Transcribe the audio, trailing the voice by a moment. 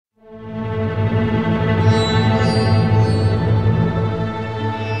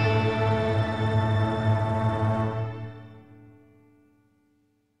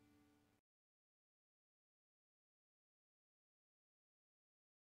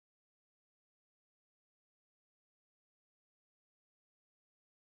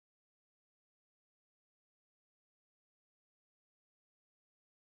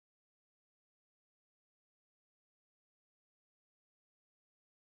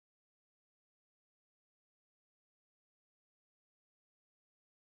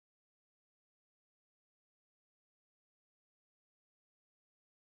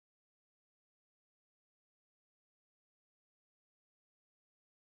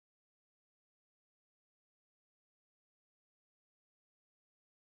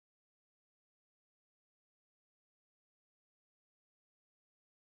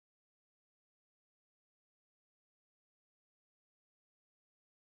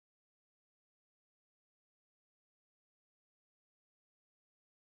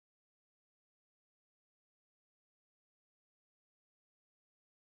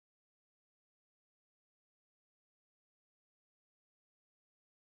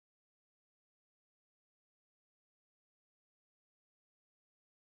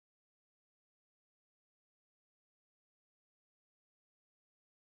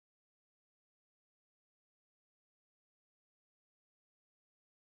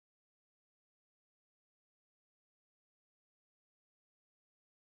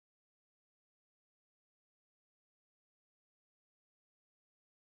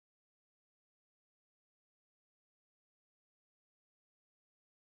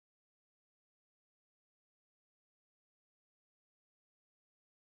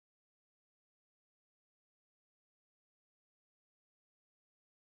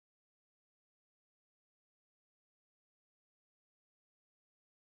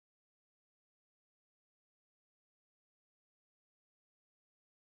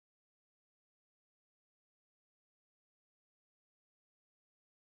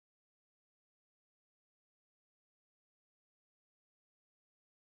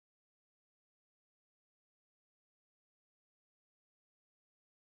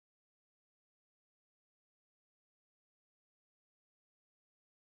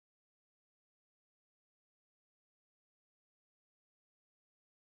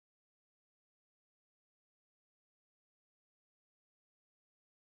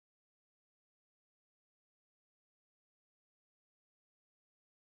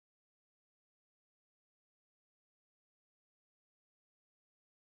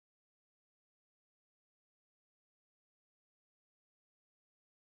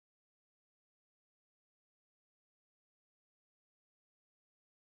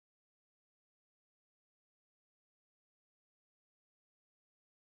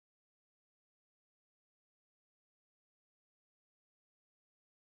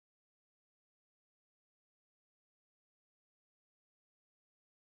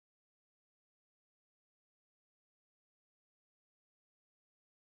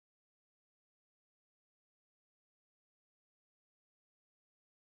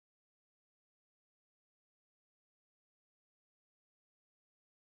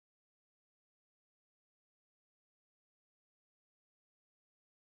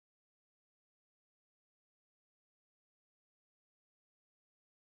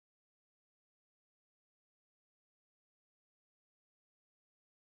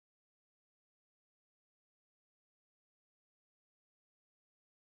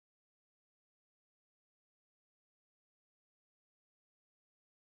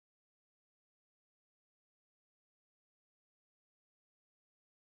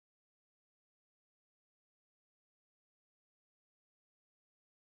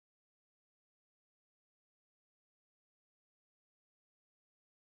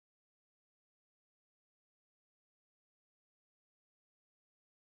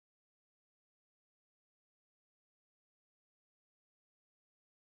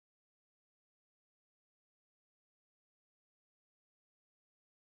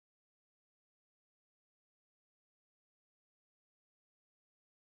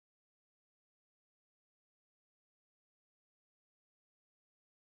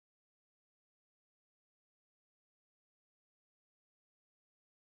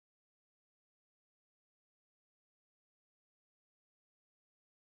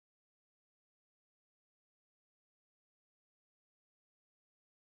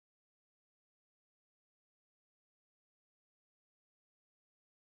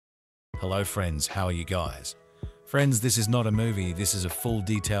Hello friends, how are you guys? Friends, this is not a movie, this is a full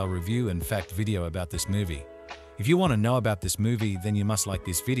detail review and fact video about this movie. If you want to know about this movie, then you must like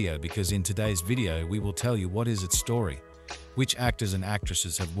this video, because in today's video we will tell you what is its story, which actors and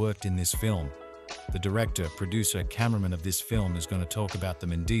actresses have worked in this film. The director, producer, cameraman of this film is going to talk about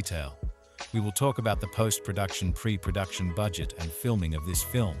them in detail. We will talk about the post-production, pre-production budget and filming of this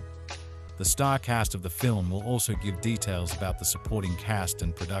film. The star cast of the film will also give details about the supporting cast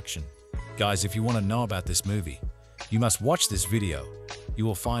and production. Guys, if you want to know about this movie, you must watch this video. You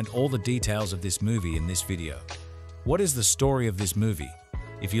will find all the details of this movie in this video. What is the story of this movie?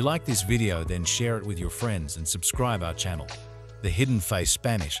 If you like this video, then share it with your friends and subscribe our channel. The Hidden Face,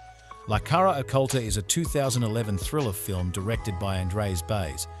 Spanish. La Cara Oculta is a 2011 thriller film directed by Andrés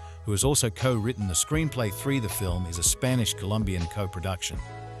Baez, who has also co-written the screenplay. The film is a Spanish-Colombian co-production.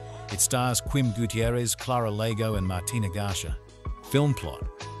 It stars Quim Gutiérrez, Clara Lago and Martina García. Film plot.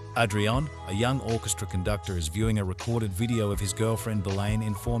 Adrián, a young orchestra conductor, is viewing a recorded video of his girlfriend Belén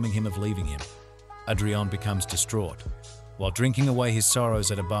informing him of leaving him. Adrián becomes distraught. While drinking away his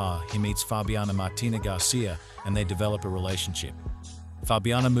sorrows at a bar, he meets Fabiana Martina García and they develop a relationship.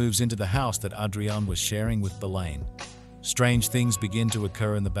 Fabiana moves into the house that Adrián was sharing with Belén. Strange things begin to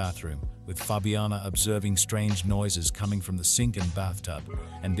occur in the bathroom, with Fabiana observing strange noises coming from the sink and bathtub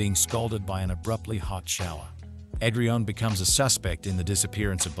and being scolded by an abruptly hot shower. Adrián becomes a suspect in the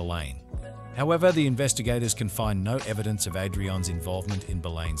disappearance of Belén. However, the investigators can find no evidence of Adrián's involvement in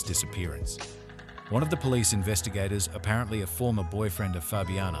Belén's disappearance. One of the police investigators, apparently a former boyfriend of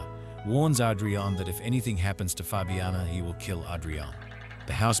Fabiana, warns Adrián that if anything happens to Fabiana, he will kill Adrián.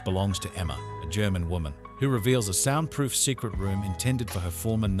 The house belongs to Emma, a German woman, who reveals a soundproof secret room intended for her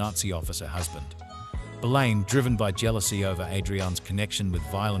former Nazi officer husband. Belén, driven by jealousy over Adrián's connection with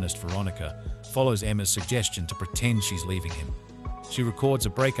violinist Veronica, follows Emma's suggestion to pretend she's leaving him. She records a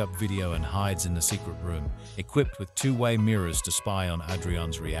breakup video and hides in the secret room, equipped with two-way mirrors to spy on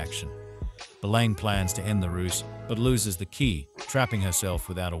Adrián's reaction. Belén plans to end the ruse, but loses the key, trapping herself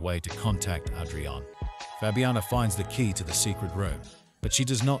without a way to contact Adrián. Fabiana finds the key to the secret room, but she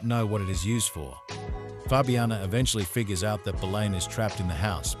does not know what it is used for. Fabiana eventually figures out that Belén is trapped in the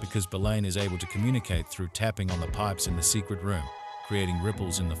house because Belén is able to communicate through tapping on the pipes in the secret room, creating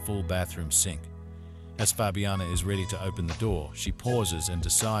ripples in the full bathroom sink. As Fabiana is ready to open the door, she pauses and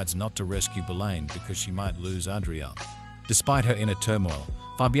decides not to rescue Belén because she might lose Adrián. Despite her inner turmoil,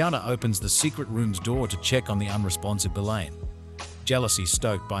 Fabiana opens the secret room's door to check on the unresponsive Belén. Jealousy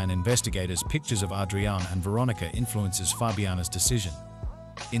stoked by an investigator's pictures of Adrián and Veronica influences Fabiana's decision.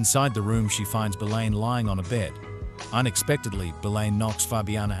 Inside the room, she finds Belén lying on a bed. Unexpectedly, Belén knocks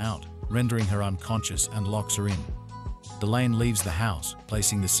Fabiana out, rendering her unconscious, and locks her in. Belén leaves the house,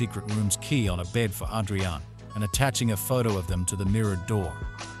 placing the secret room's key on a bed for Adrián and attaching a photo of them to the mirrored door.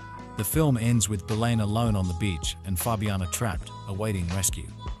 The film ends with Belén alone on the beach and Fabiana trapped, awaiting rescue.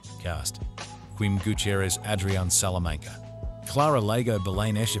 Cast: Quim Gutiérrez, Adrián Salamanca, Clara Lago,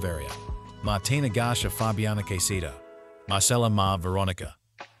 Belén Echeverria, Martina García, Fabiana Caicedo, Marcela Mar, Veronica,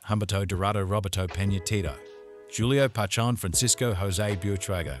 Humberto Dorado, Roberto Peña Tito, Julio Pachon, Francisco José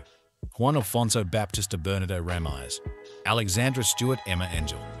Buitrago, Juan Alfonso Baptista, Bernardo Ramirez, Alexandra Stewart, Emma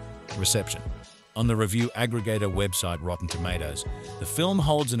Angel. Reception. On the review aggregator website Rotten Tomatoes, the film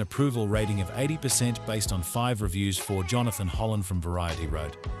holds an approval rating of 80% based on 5 reviews. For Jonathan Holland from Variety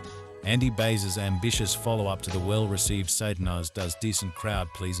wrote, Andy Baez's ambitious follow-up to the well-received Satanas does decent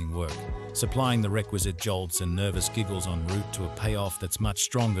crowd-pleasing work, supplying the requisite jolts and nervous giggles en route to a payoff that's much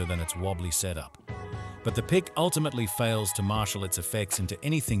stronger than its wobbly setup. But the pick ultimately fails to marshal its effects into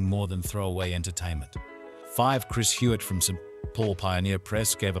anything more than throwaway entertainment. 5. Chris Hewitt from St. Paul Pioneer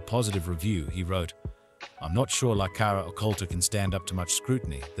Press gave a positive review. He wrote, I'm not sure La Cara Oculta can stand up to much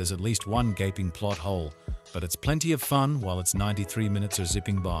scrutiny. There's at least one gaping plot hole, but it's plenty of fun while its 93 minutes are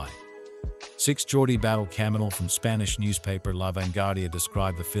zipping by. 6. Jordi Battle Caminal from Spanish newspaper La Vanguardia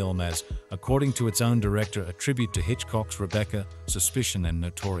described the film as, according to its own director, a tribute to Hitchcock's Rebecca, Suspicion and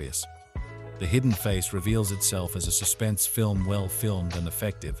Notorious. The Hidden Face reveals itself as a suspense film, well filmed and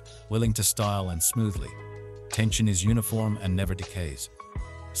effective, willing to style and smoothly. Tension is uniform and never decays.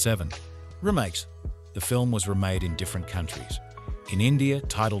 7. Remakes. The film was remade in different countries. In India,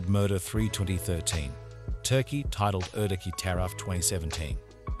 titled Murder 3 2013, Turkey, titled Erdeki Taraf 2017,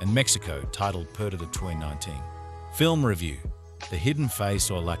 and Mexico, titled Perdita 2019. Film review. The Hidden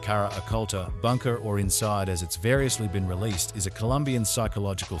Face, or La Cara Oculta, Bunker or Inside as it's variously been released, is a Colombian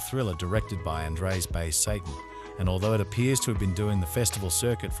psychological thriller directed by Andrés Baez Satan, and although it appears to have been doing the festival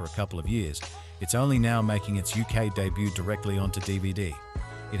circuit for a couple of years, it's only now making its UK debut directly onto DVD.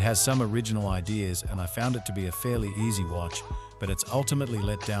 It has some original ideas and I found it to be a fairly easy watch, but it's ultimately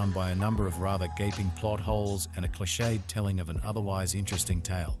let down by a number of rather gaping plot holes and a cliched telling of an otherwise interesting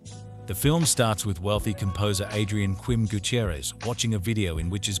tale. The film starts with wealthy composer Adrian Quim Gutiérrez watching a video in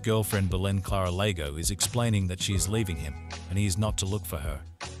which his girlfriend Clara Lago is explaining that she is leaving him and he is not to look for her.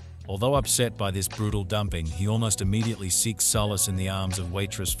 Although upset by this brutal dumping, he almost immediately seeks solace in the arms of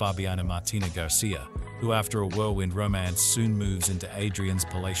waitress Lago Martina García, who after a whirlwind romance soon moves into Adrian's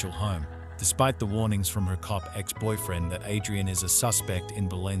palatial home, despite the warnings from her cop ex-boyfriend that Adrian is a suspect in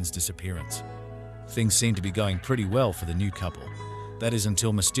Belén's disappearance. Things seem to be going pretty well for the new couple. That is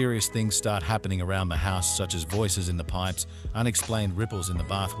until mysterious things start happening around the house, such as voices in the pipes, unexplained ripples in the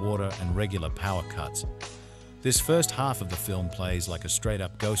bath water, and regular power cuts. This first half of the film plays like a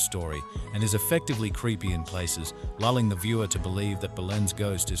straight-up ghost story and is effectively creepy in places, lulling the viewer to believe that Belén's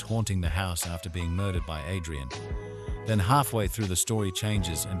ghost is haunting the house after being murdered by Adrian. Then halfway through the story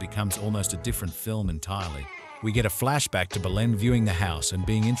changes and becomes almost a different film entirely. We get a flashback to Belén viewing the house and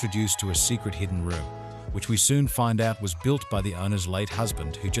being introduced to a secret hidden room, which we soon find out was built by the owner's late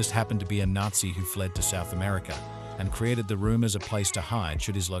husband, who just happened to be a Nazi who fled to South America and created the room as a place to hide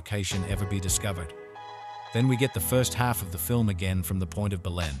should his location ever be discovered. Then we get the first half of the film again from the point of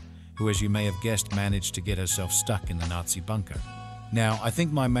Belén, who, as you may have guessed, managed to get herself stuck in the Nazi bunker. Now, I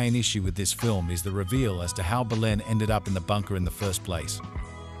think my main issue with this film is the reveal as to how Belén ended up in the bunker in the first place.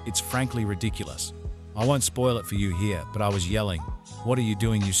 It's frankly ridiculous. I won't spoil it for you here, but I was yelling, "What are you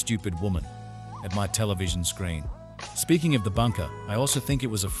doing, you stupid woman?" at my television screen. Speaking of the bunker, I also think it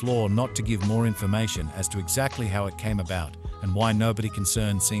was a flaw not to give more information as to exactly how it came about and why nobody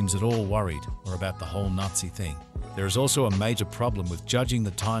concerned seems at all worried or about the whole Nazi thing. There is also a major problem with judging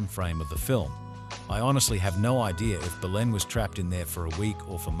the time frame of the film. I honestly have no idea if Belén was trapped in there for a week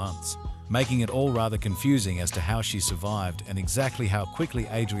or for months, making it all rather confusing as to how she survived and exactly how quickly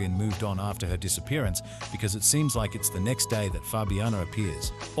Adrian moved on after her disappearance, because it seems like it's the next day that Fabiana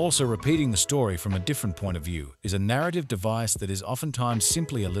appears. Also, repeating the story from a different point of view is a narrative device that is oftentimes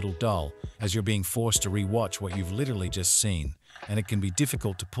simply a little dull, as you're being forced to re-watch what you've literally just seen, and it can be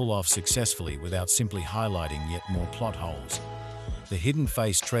difficult to pull off successfully without simply highlighting yet more plot holes. The hidden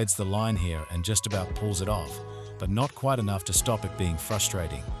face treads the line here and just about pulls it off, but not quite enough to stop it being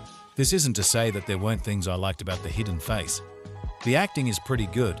frustrating. This isn't to say that there weren't things I liked about the hidden face. The acting is pretty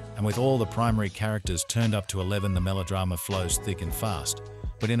good, and with all the primary characters turned up to 11, the melodrama flows thick and fast,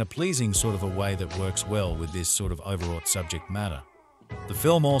 but in a pleasing sort of a way that works well with this sort of overwrought subject matter. The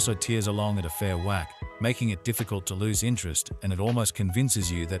film also tears along at a fair whack, making it difficult to lose interest, and it almost convinces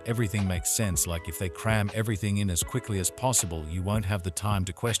you that everything makes sense, like if they cram everything in as quickly as possible, you won't have the time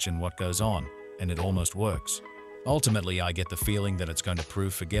to question what goes on, and it almost works. Ultimately, I get the feeling that it's going to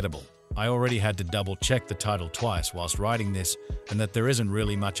prove forgettable. I already had to double-check the title twice whilst writing this, and that there isn't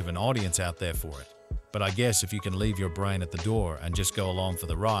really much of an audience out there for it. But I guess if you can leave your brain at the door and just go along for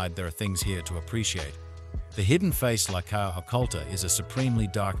the ride, there are things here to appreciate. The Hidden Face La Cara Oculta is a supremely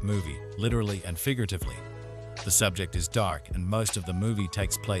dark movie, literally and figuratively. The subject is dark, and most of the movie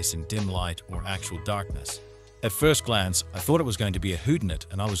takes place in dim light or actual darkness. At first glance, I thought it was going to be a whodunit,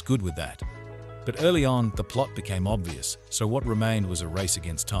 and I was good with that. But early on, the plot became obvious, so what remained was a race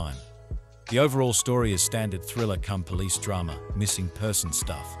against time. The overall story is standard thriller cum police drama, missing person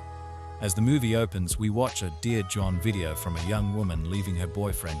stuff. As the movie opens, we watch a Dear John video from a young woman leaving her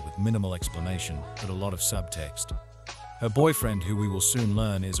boyfriend with minimal explanation, but a lot of subtext. Her boyfriend, who we will soon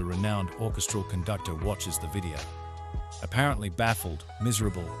learn is a renowned orchestral conductor, watches the video. Apparently baffled,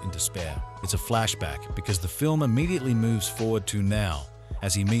 miserable, in despair. It's a flashback because the film immediately moves forward to now,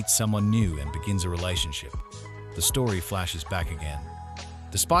 as he meets someone new and begins a relationship. The story flashes back again.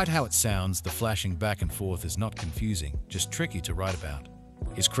 Despite how it sounds, the flashing back and forth is not confusing, just tricky to write about.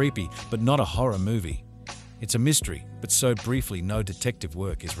 It's creepy, but not a horror movie. It's a mystery, but so briefly no detective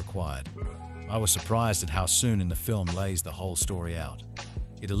work is required. I was surprised at how soon in the film lays the whole story out.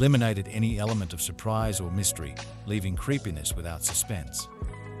 It eliminated any element of surprise or mystery, leaving creepiness without suspense.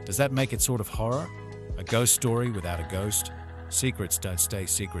 Does that make it sort of horror? A ghost story without a ghost? Secrets don't stay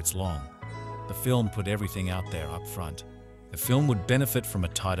secrets long. The film put everything out there up front. The film would benefit from a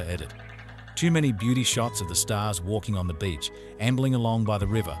tighter edit. Too many beauty shots of the stars walking on the beach, ambling along by the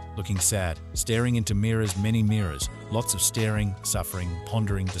river, looking sad, staring into mirrors, many mirrors, lots of staring, suffering,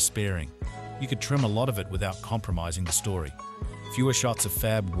 pondering, despairing. You could trim a lot of it without compromising the story. Fewer shots of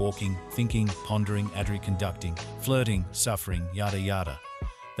Fab walking, thinking, pondering, Adri conducting, flirting, suffering, yada yada.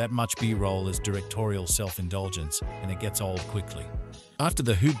 That much B-roll is directorial self-indulgence, and it gets old quickly. After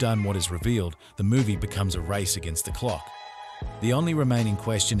the whodunit is revealed, the movie becomes a race against the clock. The only remaining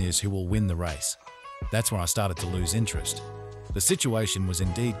question is who will win the race. That's when I started to lose interest. The situation was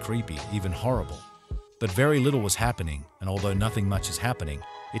indeed creepy, even horrible. But very little was happening, and although nothing much is happening,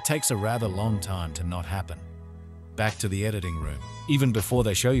 it takes a rather long time to not happen. Back to the editing room. Even before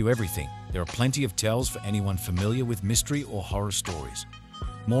they show you everything, there are plenty of tells for anyone familiar with mystery or horror stories.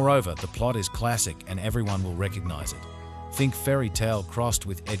 Moreover, the plot is classic and everyone will recognize it. Think fairy tale crossed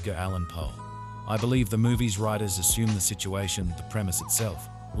with Edgar Allan Poe. I believe the movie's writers assume the situation, the premise itself,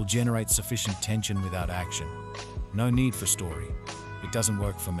 will generate sufficient tension without action. No need for story. It doesn't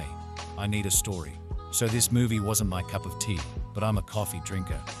work for me. I need a story. So this movie wasn't my cup of tea, but I'm a coffee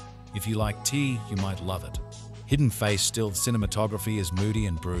drinker. If you like tea, you might love it. Hidden Face still cinematography is moody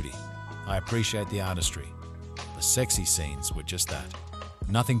and broody. I appreciate the artistry. The sexy scenes were just that.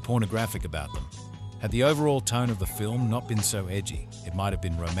 Nothing pornographic about them. Had the overall tone of the film not been so edgy, it might have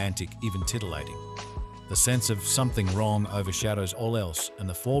been romantic, even titillating. The sense of something wrong overshadows all else, and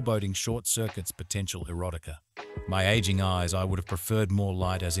the foreboding short circuits potential erotica. My aging eyes, I would have preferred more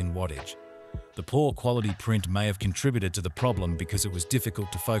light, as in wattage. The poor quality print may have contributed to the problem because it was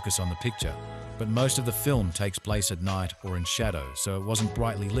difficult to focus on the picture, but most of the film takes place at night or in shadow, so it wasn't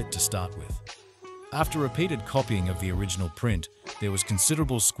brightly lit to start with. After repeated copying of the original print, there was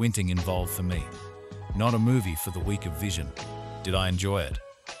considerable squinting involved for me. Not a movie for the weak of vision. Did I enjoy it?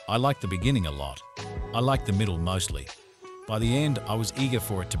 I liked the beginning a lot. I liked the middle mostly. By the end, I was eager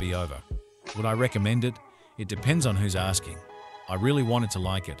for it to be over. Would I recommend it? It depends on who's asking. I really wanted to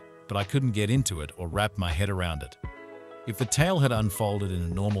like it, but I couldn't get into it or wrap my head around it. If the tale had unfolded in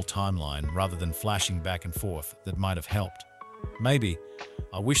a normal timeline rather than flashing back and forth, that might have helped. Maybe.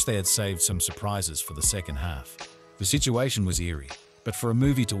 I wish they had saved some surprises for the second half. The situation was eerie, but for a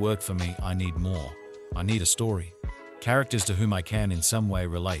movie to work for me, I need more. I need a story. Characters to whom I can in some way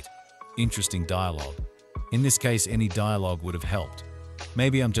relate. Interesting dialogue. In this case, any dialogue would have helped.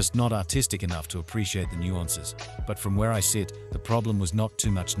 Maybe I'm just not artistic enough to appreciate the nuances, but from where I sit, the problem was not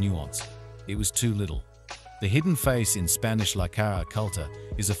too much nuance. It was too little. The Hidden Face, in Spanish La Cara Oculta,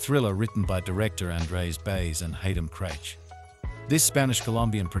 is a thriller written by director Andrés Baez and Hayden Craich. This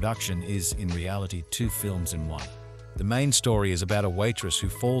Spanish-Colombian production is, in reality, two films in one. The main story is about a waitress who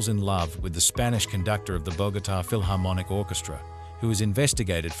falls in love with the Spanish conductor of the Bogotá Philharmonic Orchestra, who is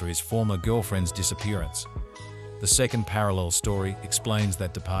investigated for his former girlfriend's disappearance. The second parallel story explains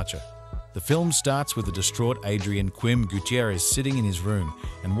that departure. The film starts with the distraught Adrian Quim Gutiérrez sitting in his room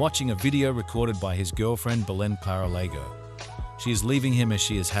and watching a video recorded by his girlfriend Clara Lago. She is leaving him as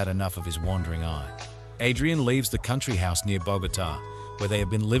she has had enough of his wandering eye. Adrian leaves the country house near Bogotá, where they have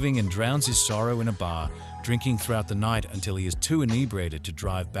been living, and drowns his sorrow in a bar, drinking throughout the night until he is too inebriated to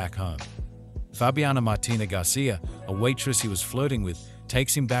drive back home. Fabiana Martina García, a waitress he was flirting with,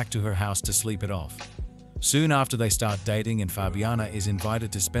 takes him back to her house to sleep it off. Soon after, they start dating, and Fabiana is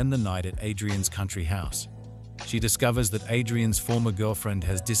invited to spend the night at Adrian's country house. She discovers that Adrian's former girlfriend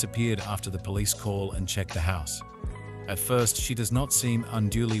has disappeared after the police call and check the house. At first, she does not seem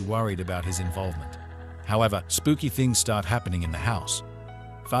unduly worried about his involvement. However, spooky things start happening in the house.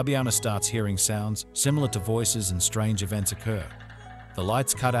 Fabiana starts hearing sounds similar to voices, and strange events occur. The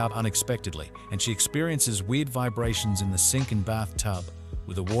lights cut out unexpectedly, and she experiences weird vibrations in the sink and bathtub,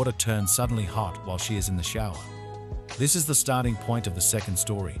 with the water turned suddenly hot while she is in the shower. This is the starting point of the second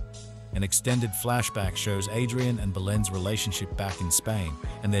story. An extended flashback shows Adrian and Belén's relationship back in Spain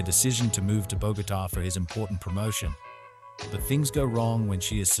and their decision to move to Bogotá for his important promotion. But things go wrong when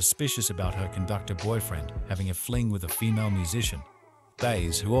she is suspicious about her conductor boyfriend having a fling with a female musician.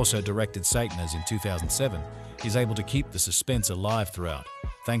 Baez, who also directed Satanás in 2007, is able to keep the suspense alive throughout,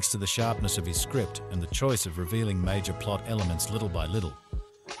 thanks to the sharpness of his script and the choice of revealing major plot elements little by little.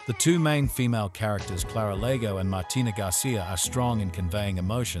 The two main female characters, Clara Lago and Martina García, are strong in conveying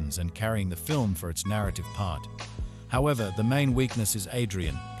emotions and carrying the film for its narrative part. However, the main weakness is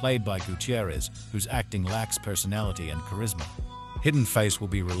Adrian, played by Gutiérrez, whose acting lacks personality and charisma. Hidden Face will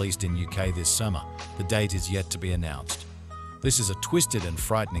be released in UK this summer. The date is yet to be announced. This is a twisted and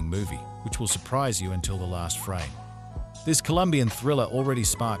frightening movie, which will surprise you until the last frame. This Colombian thriller already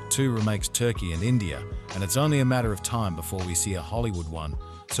sparked 2 remakes, Turkey and India, and it's only a matter of time before we see a Hollywood one.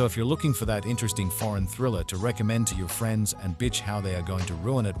 So if you're looking for that interesting foreign thriller to recommend to your friends and bitch how they are going to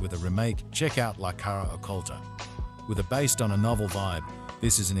ruin it with a remake, check out La Cara Oculta. With a based on a novel vibe,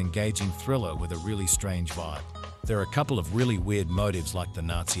 this is an engaging thriller with a really strange vibe. There are a couple of really weird motives, like the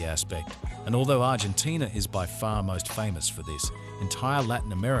Nazi aspect, and although Argentina is by far most famous for this, entire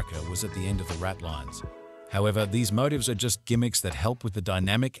Latin America was at the end of the rat lines. However, these motives are just gimmicks that help with the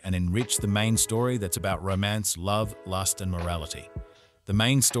dynamic and enrich the main story that's about romance, love, lust, and morality. The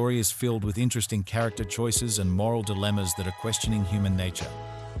main story is filled with interesting character choices and moral dilemmas that are questioning human nature.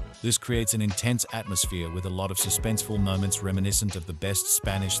 This creates an intense atmosphere with a lot of suspenseful moments reminiscent of the best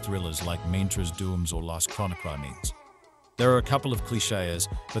Spanish thrillers like Mientras Dormimos or Las Crónicas. There are a couple of clichés,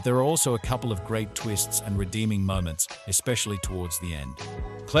 but there are also a couple of great twists and redeeming moments, especially towards the end.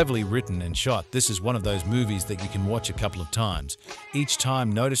 Cleverly written and shot, this is one of those movies that you can watch a couple of times, each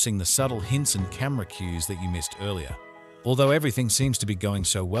time noticing the subtle hints and camera cues that you missed earlier. Although everything seems to be going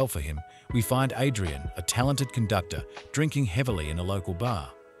so well for him, we find Adrian, a talented conductor, drinking heavily in a local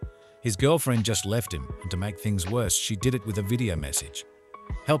bar. His girlfriend just left him, and to make things worse, she did it with a video message.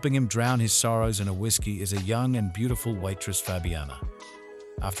 Helping him drown his sorrows in a whiskey is a young and beautiful waitress, Fabiana.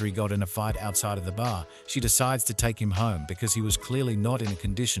 After he got in a fight outside of the bar, she decides to take him home because he was clearly not in a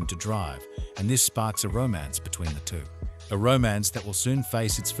condition to drive, and this sparks a romance between the two. A romance that will soon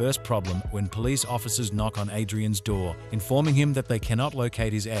face its first problem when police officers knock on Adrian's door, informing him that they cannot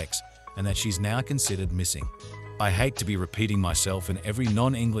locate his ex and that she's now considered missing. I hate to be repeating myself in every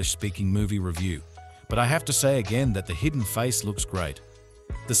non-English speaking movie review, but I have to say again that The Hidden Face looks great.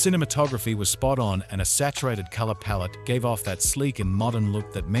 The cinematography was spot on, and a saturated color palette gave off that sleek and modern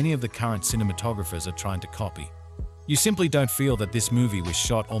look that many of the current cinematographers are trying to copy. You simply don't feel that this movie was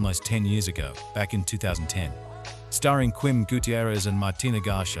shot almost 10 years ago, back in 2010. Starring Quim Gutiérrez and Martina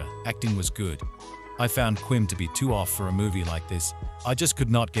García, acting was good. I found Quim to be too off for a movie like this. I just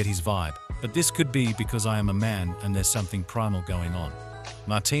could not get his vibe, but this could be because I am a man and there's something primal going on.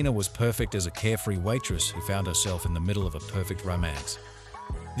 Martina was perfect as a carefree waitress who found herself in the middle of a perfect romance.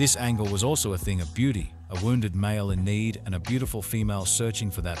 This angle was also a thing of beauty, a wounded male in need and a beautiful female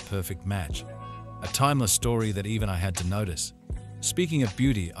searching for that perfect match. A timeless story that even I had to notice. Speaking of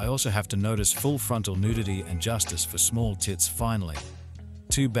beauty, I also have to notice full frontal nudity and justice for small tits finally.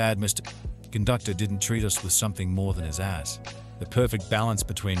 Too bad Mr. Conductor didn't treat us with something more than his ass. The perfect balance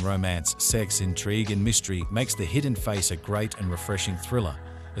between romance, sex, intrigue, and mystery makes The Hidden Face a great and refreshing thriller,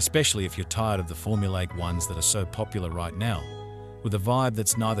 especially if you're tired of the formulaic ones that are so popular right now. With a vibe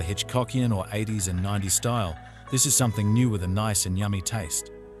that's neither Hitchcockian or 80s and 90s style, this is something new with a nice and yummy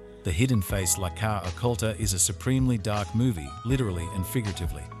taste. The Hidden Face La Cara Oculta is a supremely dark movie, literally and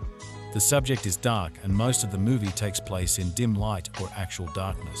figuratively. The subject is dark, and most of the movie takes place in dim light or actual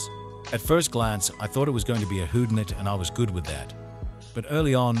darkness. At first glance, I thought it was going to be a whodunit, and I was good with that. But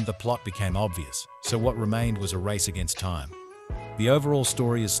early on, the plot became obvious, so what remained was a race against time. The overall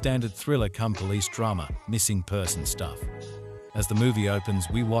story is standard thriller cum police drama, missing person stuff. As the movie opens,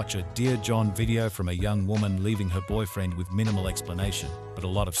 we watch a Dear John video from a young woman leaving her boyfriend with minimal explanation, but a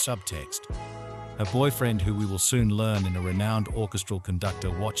lot of subtext. Her boyfriend, who we will soon learn in a renowned orchestral conductor,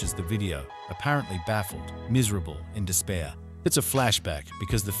 watches the video, apparently baffled, miserable, in despair. It's a flashback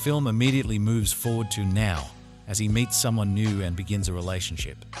because the film immediately moves forward to now, as he meets someone new and begins a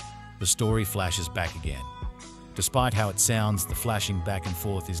relationship. The story flashes back again. Despite how it sounds, the flashing back and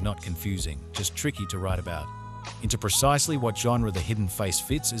forth is not confusing, just tricky to write about. Into precisely what genre The Hidden Face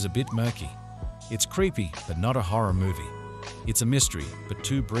fits is a bit murky. It's creepy, but not a horror movie. It's a mystery, but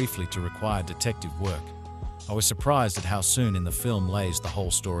too briefly to require detective work. I was surprised at how soon in the film lays the whole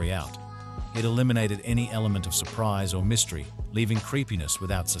story out. It eliminated any element of surprise or mystery, leaving creepiness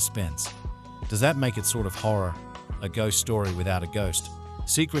without suspense. Does that make it sort of horror? A ghost story without a ghost?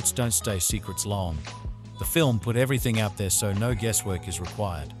 Secrets don't stay secrets long. The film put everything out there so no guesswork is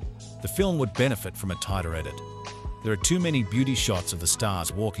required. The film would benefit from a tighter edit. There are too many beauty shots of the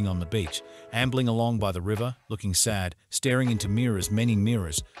stars walking on the beach, ambling along by the river, looking sad, staring into mirrors, many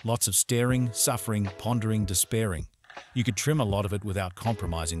mirrors, lots of staring, suffering, pondering, despairing. You could trim a lot of it without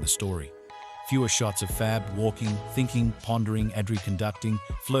compromising the story. Fewer shots of Fab walking, thinking, pondering, Adri conducting,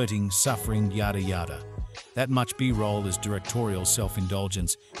 flirting, suffering, yada yada. That much B-roll is directorial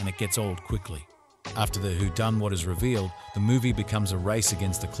self-indulgence, and it gets old quickly. After the whodunit is revealed, the movie becomes a race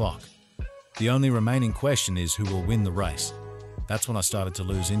against the clock. The only remaining question is who will win the race. That's when I started to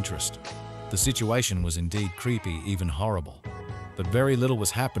lose interest. The situation was indeed creepy, even horrible. But very little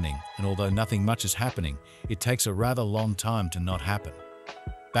was happening, and although nothing much is happening, it takes a rather long time to not happen.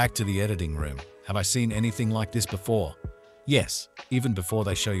 Back to the editing room. Have I seen anything like this before? Yes, even before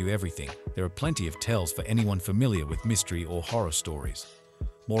they show you everything, there are plenty of tells for anyone familiar with mystery or horror stories.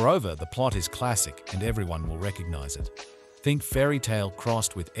 Moreover, the plot is classic and everyone will recognize it. Think fairy tale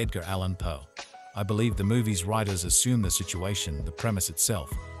crossed with Edgar Allan Poe. I believe the movie's writers assume the situation, the premise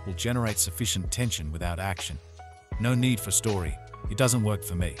itself, will generate sufficient tension without action. No need for story. It doesn't work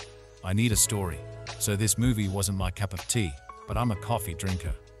for me. I need a story. So this movie wasn't my cup of tea, but I'm a coffee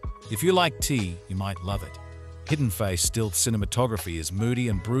drinker. If you like tea, you might love it. Hidden Face still cinematography is moody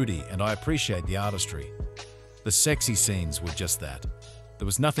and broody, and I appreciate the artistry. The sexy scenes were just that. There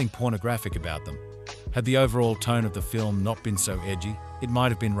was nothing pornographic about them. Had the overall tone of the film not been so edgy, It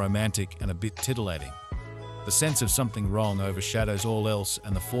might have been romantic and a bit titillating. The sense of something wrong overshadows all else,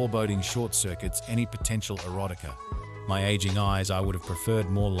 and the foreboding short-circuits any potential erotica. My aging eyes, I would have preferred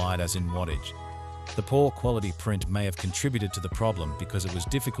more light, as in wattage. The poor quality print may have contributed to the problem because it was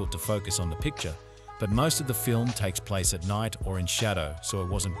difficult to focus on the picture, but most of the film takes place at night or in shadow, so it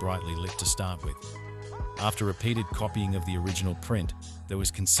wasn't brightly lit to start with. After repeated copying of the original print, there was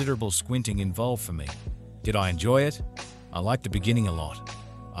considerable squinting involved for me. Did I enjoy it? I liked the beginning a lot.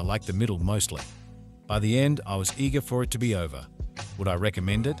 I liked the middle mostly. By the end, I was eager for it to be over. Would I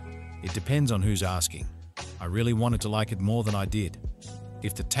recommend it? It depends on who's asking. I really wanted to like it more than I did.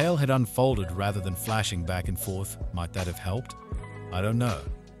 If the tale had unfolded rather than flashing back and forth, might that have helped? I don't know.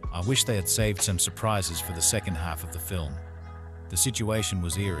 I wish they had saved some surprises for the second half of the film. The situation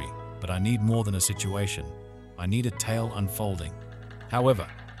was eerie, but I need more than a situation. I need a tale unfolding. However,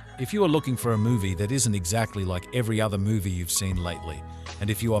 if you are looking for a movie that isn't exactly like every other movie you've seen lately, and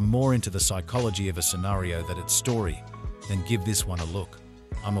if you are more into the psychology of a scenario than its story, then give this one a look.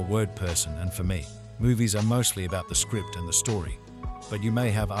 I'm a word person, and for me, movies are mostly about the script and the story, but you may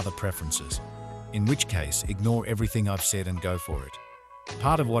have other preferences. In which case, ignore everything I've said and go for it.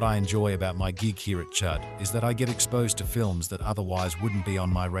 Part of what I enjoy about my gig here at Chud is that I get exposed to films that otherwise wouldn't be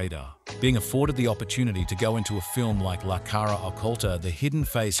on my radar. Being afforded the opportunity to go into a film like La Cara Occulta, The Hidden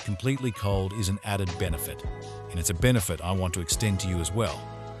Face Completely Cold, is an added benefit. And it's a benefit I want to extend to you as well.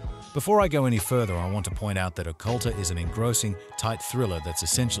 Before I go any further, I want to point out that Occulta is an engrossing, tight thriller that's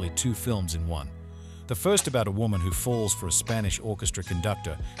essentially two films in one. The first about a woman who falls for a Spanish orchestra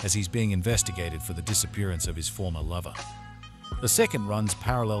conductor as he's being investigated for the disappearance of his former lover. The second runs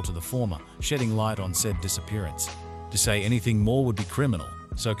parallel to the former, shedding light on said disappearance. To say anything more would be criminal,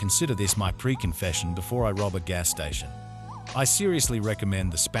 so consider this my pre-confession before I rob a gas station. I seriously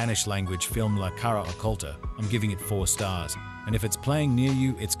recommend the Spanish-language film La Cara Occulta. I'm giving it 4 stars, and if it's playing near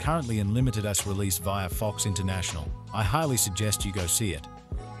you, it's currently in limited-us release via Fox International. I highly suggest you go see it.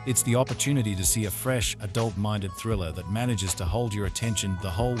 It's the opportunity to see a fresh, adult-minded thriller that manages to hold your attention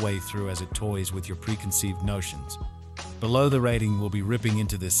the whole way through as it toys with your preconceived notions. Below the rating, we'll be ripping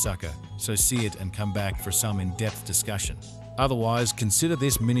into this sucker, so see it and come back for some in-depth discussion. Otherwise, consider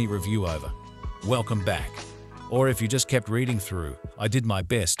this mini review over. Welcome back. Or if you just kept reading through, I did my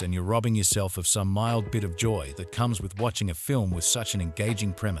best and you're robbing yourself of some mild bit of joy that comes with watching a film with such an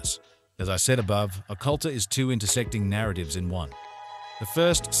engaging premise. As I said above, Occulta is 2 intersecting narratives in one. The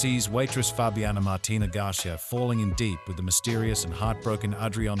first sees waitress Fabiana Martina García falling in deep with the mysterious and heartbroken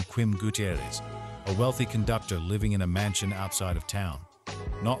Adrián Quim Gutiérrez, a wealthy conductor living in a mansion outside of town.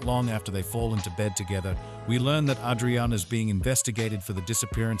 Not long after they fall into bed together, we learn that Adrián is being investigated for the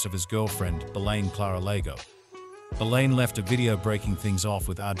disappearance of his girlfriend, Clara Lago. Belaine left a video breaking things off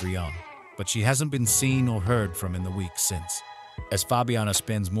with Adrián, but she hasn't been seen or heard from in the weeks since. As Fabiana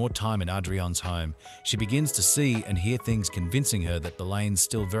spends more time in Adrián's home, she begins to see and hear things convincing her that Belaine's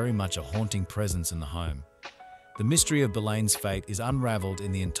still very much a haunting presence in the home. The mystery of Belaine's fate is unraveled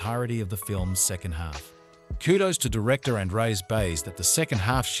in the entirety of the film's second half. Kudos to director Andrés Bays that the second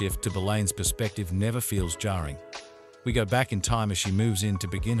half shift to Belaine's perspective never feels jarring. We go back in time as she moves in to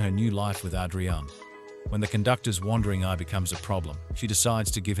begin her new life with Adrián. When the conductor's wandering eye becomes a problem, she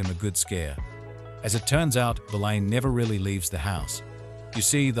decides to give him a good scare. As it turns out, Belaine never really leaves the house. You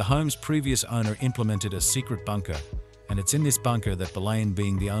see, the home's previous owner implemented a secret bunker, and it's in this bunker that Belaine,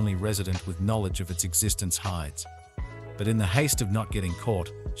 being the only resident with knowledge of its existence, hides. But in the haste of not getting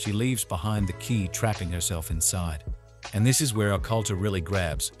caught, she leaves behind the key, trapping herself inside. And this is where Occulta really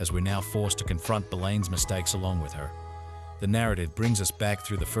grabs, as we're now forced to confront Belaine's mistakes along with her. The narrative brings us back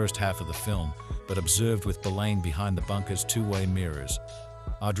through the first half of the film, but observed with Belaine behind the bunker's 2-way mirrors.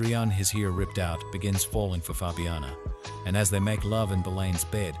 Adrián, his hair ripped out, begins falling for Fabiana, and as they make love in Belaine's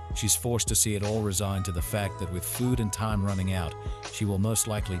bed, she's forced to see it all resigned to the fact that with food and time running out, she will most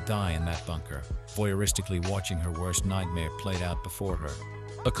likely die in that bunker, voyeuristically watching her worst nightmare played out before her.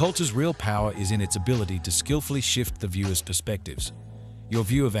 Occulta's real power is in its ability to skillfully shift the viewer's perspectives. Your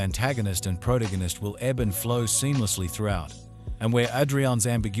view of antagonist and protagonist will ebb and flow seamlessly throughout, and where Adrián's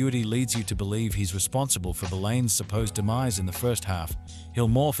ambiguity leads you to believe he's responsible for Belaine's supposed demise in the first half, he'll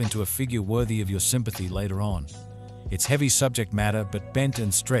morph into a figure worthy of your sympathy later on. It's heavy subject matter, but bent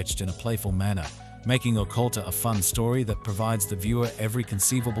and stretched in a playful manner, making Occulta a fun story that provides the viewer every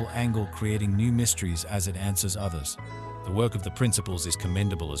conceivable angle, creating new mysteries as it answers others. The work of the principals is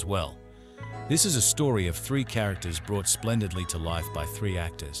commendable as well. This is a story of 3 characters brought splendidly to life by 3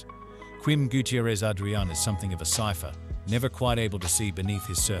 actors. Quim Gutiérrez Adrián is something of a cipher, never quite able to see beneath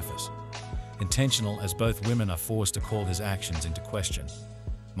his surface. Intentional, as both women are forced to call his actions into question.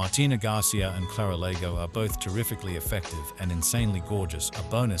 Martina García and Clara Lago are both terrifically effective and insanely gorgeous, a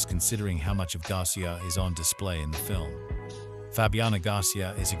bonus considering how much of García is on display in the film. Fabiana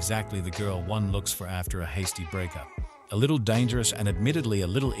García is exactly the girl one looks for after a hasty breakup. A little dangerous and admittedly a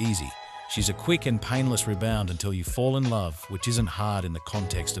little easy, she's a quick and painless rebound until you fall in love, which isn't hard in the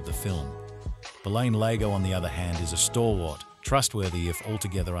context of the film. Belén Lago, on the other hand, is a stalwart, trustworthy if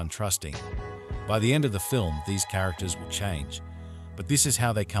altogether untrusting. By the end of the film, these characters will change, but this is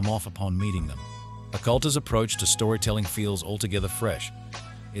how they come off upon meeting them. Occulta's approach to storytelling feels altogether fresh.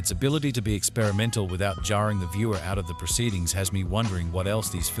 Its ability to be experimental without jarring the viewer out of the proceedings has me wondering what else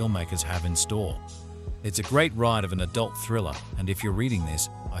these filmmakers have in store. It's a great ride of an adult thriller, and if you're reading this,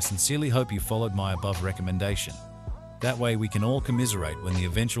 I sincerely hope you followed my above recommendation. That way we can all commiserate when the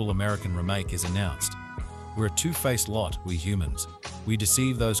eventual American remake is announced. We're a two-faced lot, we humans. We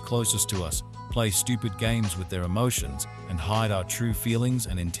deceive those closest to us, play stupid games with their emotions, and hide our true feelings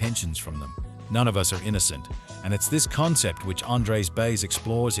and intentions from them. None of us are innocent, and it's this concept which Andres Bays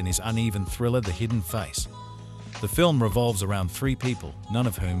explores in his uneven thriller The Hidden Face. The film revolves around three people, none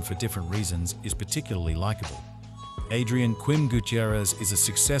of whom, for different reasons, is particularly likable. Adrian Quim Gutiérrez is a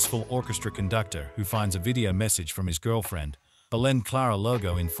successful orchestra conductor who finds a video message from his girlfriend, Belén Clara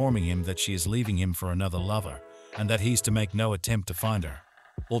Lago, informing him that she is leaving him for another lover, and that he's to make no attempt to find her.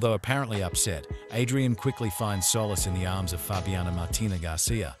 Although apparently upset, Adrian quickly finds solace in the arms of Fabiana Martina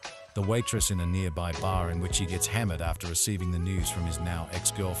García, the waitress in a nearby bar in which he gets hammered after receiving the news from his now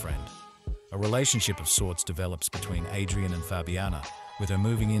ex-girlfriend. A relationship of sorts develops between Adrian and Fabiana, with her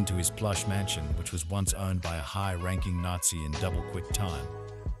moving into his plush mansion, which was once owned by a high-ranking Nazi in double quick time.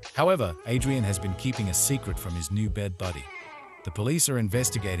 However, Adrian has been keeping a secret from his new bed buddy. The police are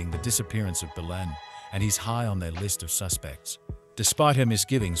investigating the disappearance of Belén, and he's high on their list of suspects. Despite her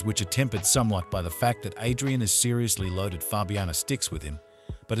misgivings, which are tempered somewhat by the fact that Adrian has seriously loaded Fabiana sticks with him,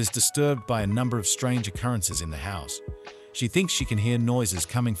 but is disturbed by a number of strange occurrences in the house. She thinks she can hear noises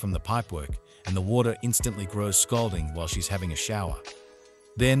coming from the pipework, and the water instantly grows scalding while she's having a shower.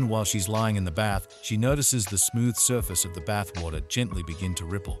 Then, while she's lying in the bath, she notices the smooth surface of the bathwater gently begin to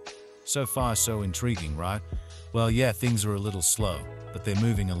ripple. So far, so intriguing, right? Well, yeah, things are a little slow, but they're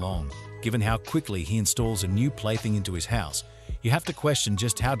moving along. Given how quickly he installs a new plaything into his house, you have to question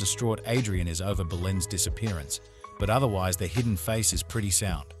just how distraught Adrian is over Belén's disappearance, but otherwise their hidden face is pretty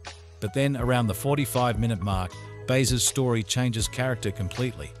sound. But then, around the 45-minute mark, Bays' story changes character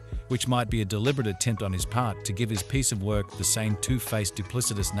completely, which might be a deliberate attempt on his part to give his piece of work the same two-faced,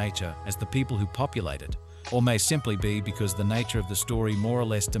 duplicitous nature as the people who populate it, or may simply be because the nature of the story more or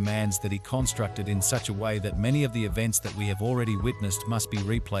less demands that he construct it in such a way that many of the events that we have already witnessed must be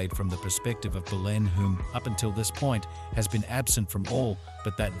replayed from the perspective of Belén, whom, up until this point, has been absent from all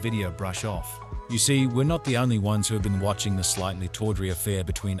but that video brush off. You see, we're not the only ones who have been watching the slightly tawdry affair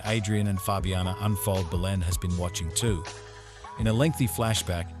between Adrian and Fabiana unfold. Belén has been watching too. In a lengthy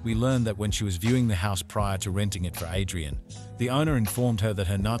flashback, we learn that when she was viewing the house prior to renting it for Adrian, the owner informed her that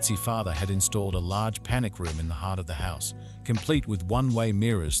her Nazi father had installed a large panic room in the heart of the house, complete with one-way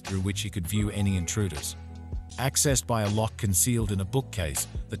mirrors through which he could view any intruders. Accessed by a lock concealed in a bookcase,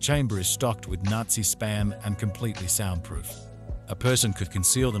 the chamber is stocked with Nazi spam and completely soundproof. A person could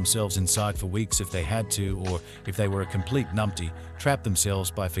conceal themselves inside for weeks if they had to, or if they were a complete numpty, trap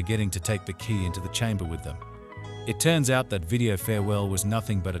themselves by forgetting to take the key into the chamber with them. It turns out that video farewell was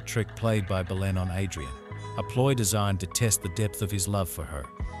nothing but a trick played by Belén on Adrian, a ploy designed to test the depth of his love for her.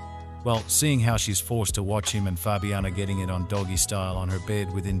 Well, seeing how she's forced to watch him and Fabiana getting it on doggy style on her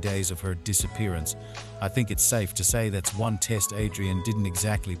bed within days of her disappearance, I think it's safe to say that's one test Adrian didn't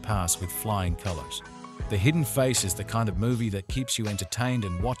exactly pass with flying colors. The Hidden Face is the kind of movie that keeps you entertained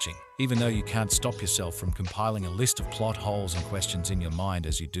and watching, even though you can't stop yourself from compiling a list of plot holes and questions in your mind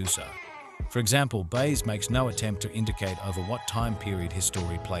as you do so. For example, Bays makes no attempt to indicate over what time period his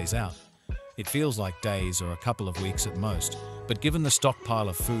story plays out. It feels like days or a couple of weeks at most, but given the stockpile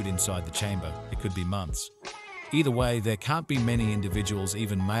of food inside the chamber, it could be months. Either way, there can't be many individuals,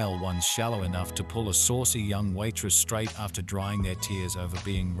 even male ones, shallow enough to pull a saucy young waitress straight after drying their tears over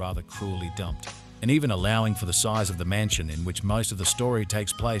being rather cruelly dumped. And even allowing for the size of the mansion in which most of the story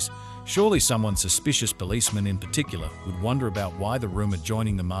takes place, surely someone suspicious, policeman in particular, would wonder about why the room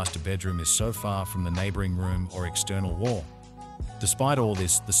adjoining the master bedroom is so far from the neighboring room or external wall. Despite all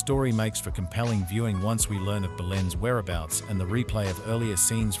this, the story makes for compelling viewing once we learn of Belén's whereabouts, and the replay of earlier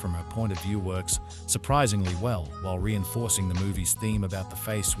scenes from her point of view works surprisingly well, while reinforcing the movie's theme about the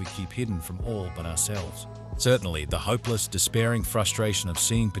face we keep hidden from all but ourselves. Certainly, the hopeless, despairing frustration of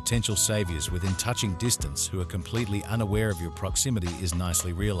seeing potential saviors within touching distance who are completely unaware of your proximity is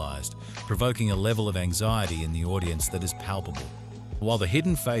nicely realized, provoking a level of anxiety in the audience that is palpable. While The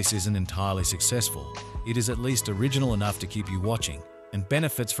Hidden Face isn't entirely successful, it is at least original enough to keep you watching, and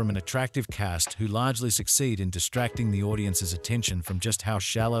benefits from an attractive cast who largely succeed in distracting the audience's attention from just how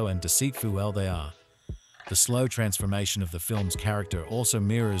shallow and deceitful they are. The slow transformation of the film's character also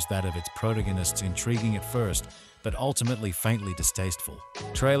mirrors that of its protagonists, intriguing at first, but ultimately faintly distasteful.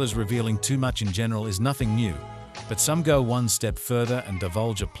 Trailers revealing too much in general is nothing new, but some go one step further and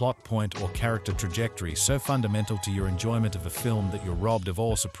divulge a plot point or character trajectory so fundamental to your enjoyment of a film that you're robbed of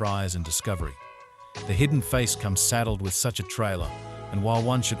all surprise and discovery. The Hidden Face comes saddled with such a trailer, and while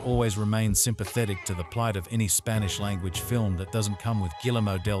one should always remain sympathetic to the plight of any Spanish-language film that doesn't come with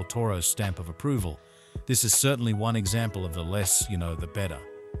Guillermo del Toro's stamp of approval, this is certainly one example of the less you know, the better.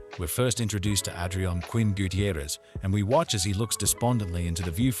 We're first introduced to Adrián Quim Gutiérrez, and we watch as he looks despondently into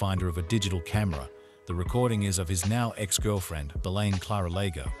the viewfinder of a digital camera. The recording is of his now ex-girlfriend, Clara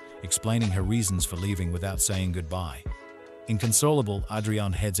Lago, explaining her reasons for leaving without saying goodbye. Inconsolable,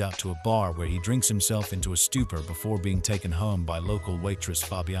 Adrián heads out to a bar where he drinks himself into a stupor before being taken home by local waitress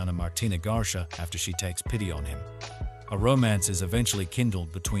Fabiana Martina García after she takes pity on him. A romance is eventually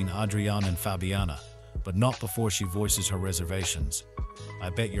kindled between Adrián and Fabiana, but not before she voices her reservations.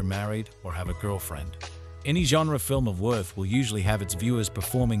 I bet you're married or have a girlfriend. Any genre film of worth will usually have its viewers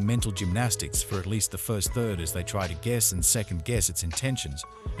performing mental gymnastics for at least the first third as they try to guess and second-guess its intentions,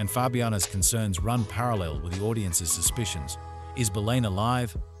 and Fabiana's concerns run parallel with the audience's suspicions. Is Belain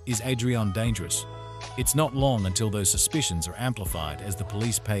alive? Is Adrián dangerous? It's not long until those suspicions are amplified as the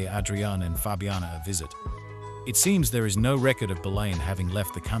police pay Adrián and Fabiana a visit. It seems there is no record of Belain having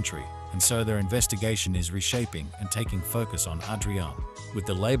left the country, and so their investigation is reshaping and taking focus on Adrián. With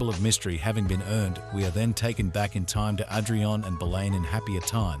the label of mystery having been earned, we are then taken back in time to Adrián and Belain in happier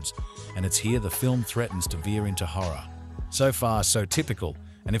times, and it's here the film threatens to veer into horror. So far, so typical,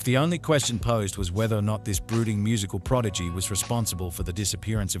 and if the only question posed was whether or not this brooding musical prodigy was responsible for the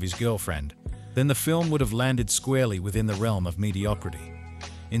disappearance of his girlfriend, then the film would have landed squarely within the realm of mediocrity.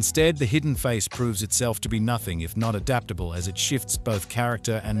 Instead, The Hidden Face proves itself to be nothing if not adaptable as it shifts both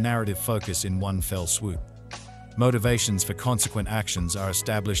character and narrative focus in one fell swoop. Motivations for consequent actions are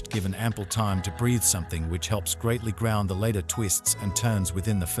established given ample time to breathe, something which helps greatly ground the later twists and turns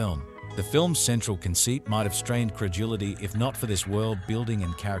within the film. The film's central conceit might have strained credulity if not for this world building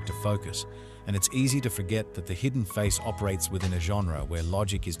and character focus, and it's easy to forget that The Hidden Face operates within a genre where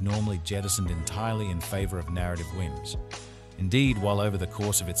logic is normally jettisoned entirely in favor of narrative whims. Indeed, while over the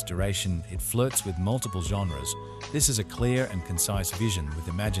course of its duration it flirts with multiple genres, this is a clear and concise vision with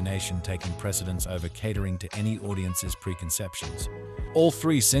imagination taking precedence over catering to any audience's preconceptions. All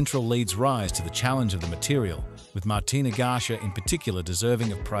three central leads rise to the challenge of the material, with Martina García in particular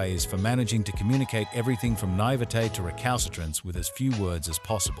deserving of praise for managing to communicate everything from naivete to recalcitrance with as few words as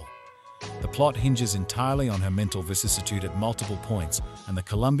possible. The plot hinges entirely on her mental vicissitude at multiple points, and the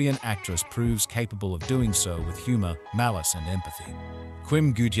Colombian actress proves capable of doing so with humor, malice, and empathy.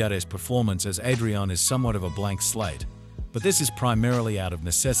 Quim Gutiérrez's performance as Adrián is somewhat of a blank slate, but this is primarily out of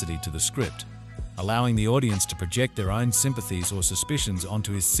necessity to the script, allowing the audience to project their own sympathies or suspicions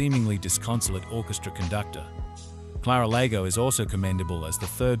onto his seemingly disconsolate orchestra conductor. Clara Lago is also commendable as the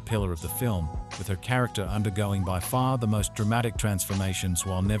third pillar of the film, with her character undergoing by far the most dramatic transformations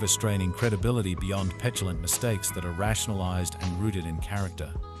while never straining credibility beyond petulant mistakes that are rationalized and rooted in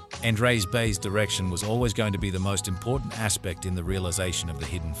character. Andrés Bay's direction was always going to be the most important aspect in the realization of The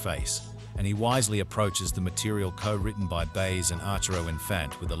Hidden Face, and he wisely approaches the material co-written by Bays and Arturo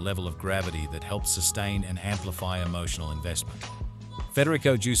Infante with a level of gravity that helps sustain and amplify emotional investment.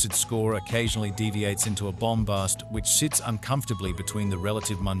 Federico Giussi's score occasionally deviates into a bombast which sits uncomfortably between the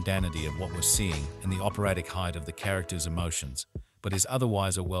relative mundanity of what we're seeing and the operatic height of the character's emotions, but is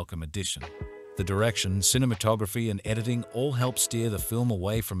otherwise a welcome addition. The direction, cinematography, and editing all help steer the film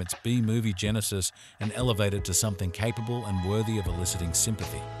away from its B-movie genesis and elevate it to something capable and worthy of eliciting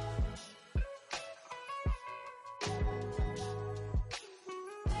sympathy.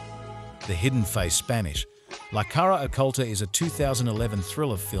 The Hidden Face, Spanish. La Cara Oculta is a 2011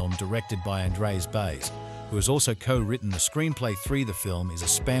 thriller film directed by Andrés Bays, who has also co-written the screenplay. The film is a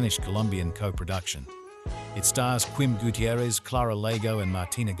Spanish-Colombian co-production. It stars Quim Gutiérrez, Clara Lago, and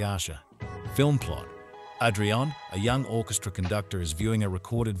Martina García. Film plot. Adrián, a young orchestra conductor, is viewing a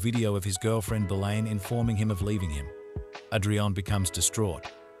recorded video of his girlfriend Belain informing him of leaving him. Adrián becomes distraught.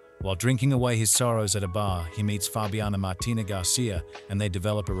 While drinking away his sorrows at a bar, he meets Fabiana Martina García and they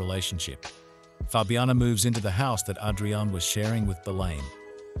develop a relationship. Fabiana moves into the house that Adrián was sharing with Belain.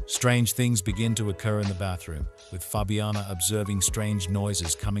 Strange things begin to occur in the bathroom, with Fabiana observing strange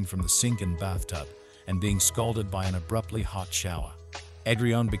noises coming from the sink and bathtub and being scalded by an abruptly hot shower.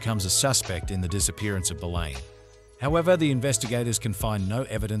 Adrián becomes a suspect in the disappearance of Belain. However, the investigators can find no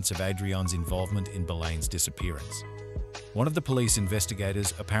evidence of Adrian's involvement in Belane's disappearance. One of the police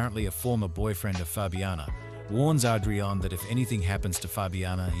investigators, apparently a former boyfriend of Fabiana, warns Adrian that if anything happens to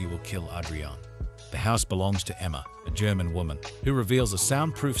Fabiana, he will kill Adrian. The house belongs to Emma, a German woman, who reveals a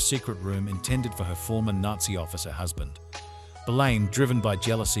soundproof secret room intended for her former Nazi officer husband. Belane, driven by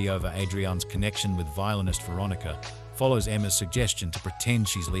jealousy over Adrian's connection with violinist Veronica, follows Emma's suggestion to pretend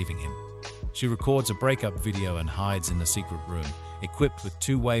she's leaving him. She records a breakup video and hides in the secret room, equipped with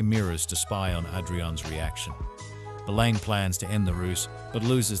two-way mirrors to spy on Adrian's reaction. Belane plans to end the ruse, but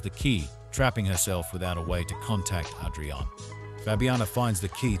loses the key, trapping herself without a way to contact Adrian. Fabiana finds the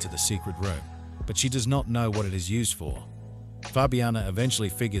key to the secret room, but she does not know what it is used for. Fabiana eventually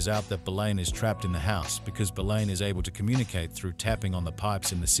figures out that Belane is trapped in the house because Belane is able to communicate through tapping on the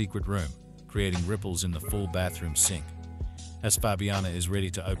pipes in the secret room, creating ripples in the full bathroom sink. As Fabiana is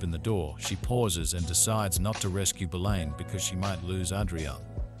ready to open the door, she pauses and decides not to rescue Belane because she might lose Adrian.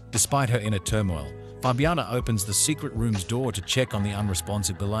 Despite her inner turmoil, Fabiana opens the secret room's door to check on the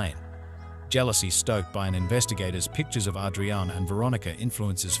unresponsive Belane. Jealousy stoked by an investigator's pictures of Adrian and Veronica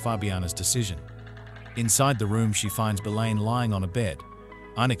influences Fabiana's decision. Inside the room, she finds Belane lying on a bed.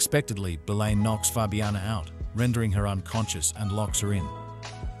 Unexpectedly, Belane knocks Fabiana out, rendering her unconscious and locks her in.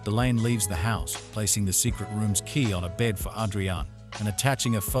 Belane leaves the house, placing the secret room's key on a bed for Adrian and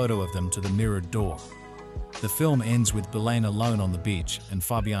attaching a photo of them to the mirrored door. The film ends with Belane alone on the beach and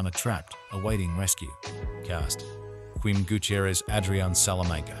Fabiana trapped, awaiting rescue. Cast: Quim Gutiérrez, Adrian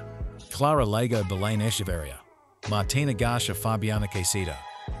Salamanca, Clara Lago, Belane Echeverria, Martina García, Fabiana Quesito,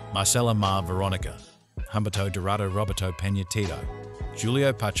 Marcela Mar, Veronica, Humberto Dorado, Roberto Peña Tito,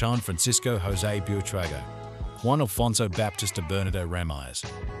 Julio Pachon, Francisco Jose Buitrago, Juan Alfonso Baptista, Bernardo Ramirez,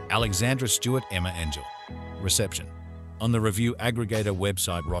 Alexandra Stewart, Emma Angel. Reception. On the review aggregator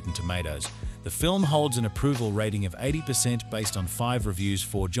website Rotten Tomatoes, the film holds an approval rating of 80% based on 5 reviews.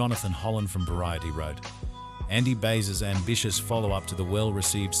 For Jonathan Holland from Variety wrote, Andy Baez's ambitious follow-up to the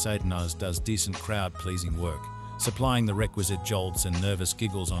well-received Satanás does decent crowd-pleasing work, supplying the requisite jolts and nervous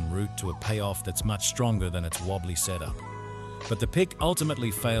giggles en route to a payoff that's much stronger than its wobbly setup. But the pick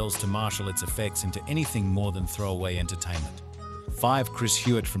ultimately fails to marshal its effects into anything more than throwaway entertainment. 5 Chris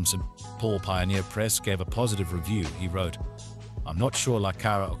Hewitt from St. Paul Pioneer Press gave a positive review. He wrote, I'm not sure La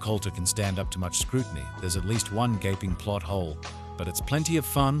Cara Occulta can stand up to much scrutiny. There's at least one gaping plot hole, but it's plenty of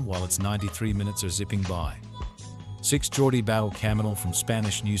fun while its 93 minutes are zipping by. 6 Jordi Bau Caminal from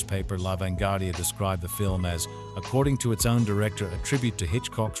Spanish newspaper La Vanguardia described the film as, according to its own director, a tribute to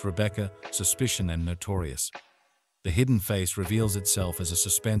Hitchcock's Rebecca, Suspicion and Notorious. The Hidden Face reveals itself as a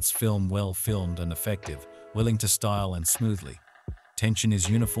suspense film well filmed and effective, willing to style and smoothly. Tension is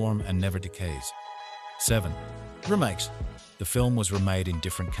uniform and never decays. 7. Remakes. The film was remade in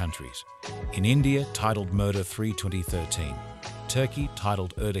different countries. In India, titled Murder 3 2013, Turkey,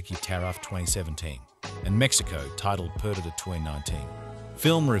 titled Erdeki Taraf 2017, and Mexico, titled Perdita 2019.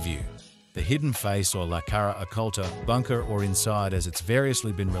 Film review. The Hidden Face, or La Cara Oculta, Bunker or Inside as it's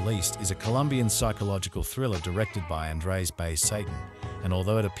variously been released, is a Colombian psychological thriller directed by Andrés Baez Satan, and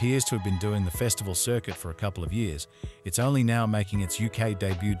although it appears to have been doing the festival circuit for a couple of years, it's only now making its UK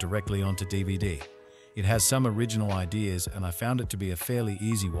debut directly onto DVD. It has some original ideas and I found it to be a fairly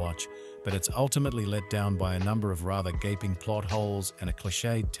easy watch, but it's ultimately let down by a number of rather gaping plot holes and a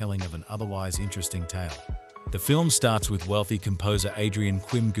cliched telling of an otherwise interesting tale. The film starts with wealthy composer Adrian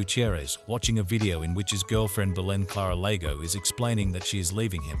Quim Gutiérrez watching a video in which his girlfriend Belén Clara Lago is explaining that she is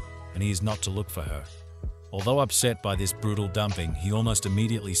leaving him and he is not to look for her. Although upset by this brutal dumping, he almost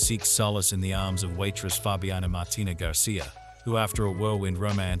immediately seeks solace in the arms of waitress Fabiana Martina García, who after a whirlwind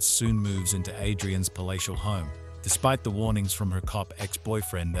romance soon moves into Adrian's palatial home, despite the warnings from her cop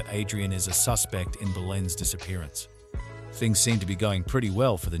ex-boyfriend that Adrian is a suspect in Belén's disappearance. Things seem to be going pretty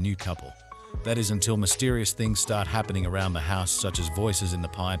well for the new couple. That is until mysterious things start happening around the house, such as voices in the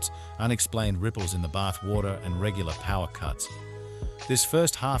pipes, unexplained ripples in the bath water, and regular power cuts. This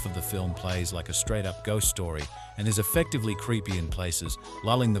first half of the film plays like a straight-up ghost story and is effectively creepy in places,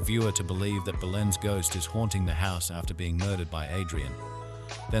 lulling the viewer to believe that Belén's ghost is haunting the house after being murdered by Adrian.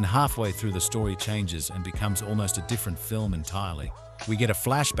 Then halfway through the story changes and becomes almost a different film entirely. We get a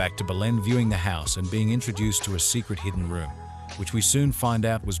flashback to Belén viewing the house and being introduced to a secret hidden room, which we soon find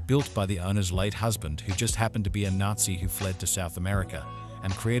out was built by the owner's late husband, who just happened to be a Nazi who fled to South America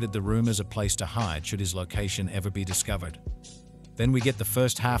and created the room as a place to hide should his location ever be discovered. Then we get the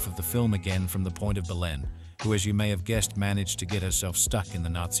first half of the film again from the point of Belén, who, as you may have guessed, managed to get herself stuck in the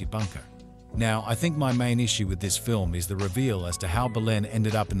Nazi bunker. Now, I think my main issue with this film is the reveal as to how Belén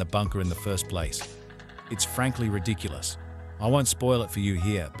ended up in the bunker in the first place. It's frankly ridiculous. I won't spoil it for you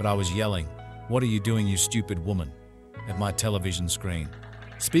here, but I was yelling, "What are you doing, you stupid woman?" at my television screen.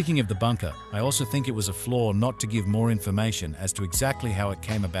 Speaking of the bunker, I also think it was a flaw not to give more information as to exactly how it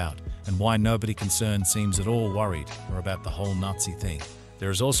came about and why nobody concerned seems at all worried or about the whole Nazi thing.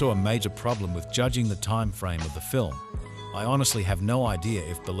 There is also a major problem with judging the time frame of the film. I honestly have no idea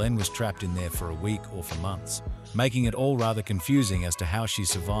if Belen was trapped in there for a week or for months, making it all rather confusing as to how she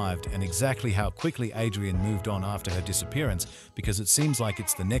survived and exactly how quickly Adrian moved on after her disappearance, because it seems like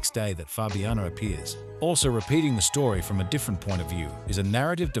it's the next day that Fabiana appears. Also, repeating the story from a different point of view is a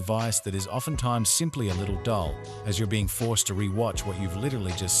narrative device that is oftentimes simply a little dull, as you're being forced to re-watch what you've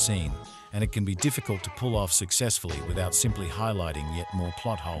literally just seen, and it can be difficult to pull off successfully without simply highlighting yet more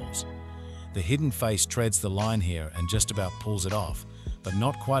plot holes. The hidden face treads the line here and just about pulls it off, but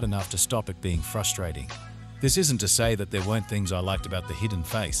not quite enough to stop it being frustrating. This isn't to say that there weren't things I liked about the hidden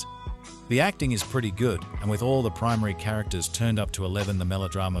face. The acting is pretty good, and with all the primary characters turned up to 11, the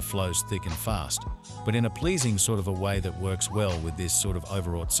melodrama flows thick and fast, but in a pleasing sort of a way that works well with this sort of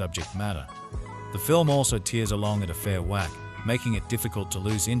overwrought subject matter. The film also tears along at a fair whack, making it difficult to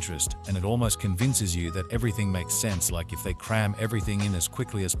lose interest, and it almost convinces you that everything makes sense, like if they cram everything in as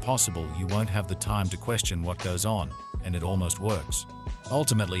quickly as possible, you won't have the time to question what goes on, and it almost works.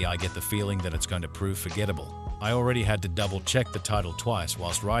 Ultimately, I get the feeling that it's going to prove forgettable. I already had to double-check the title twice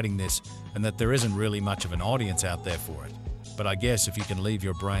whilst writing this, and that there isn't really much of an audience out there for it. But I guess if you can leave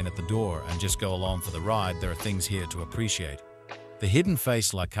your brain at the door and just go along for the ride, there are things here to appreciate. The Hidden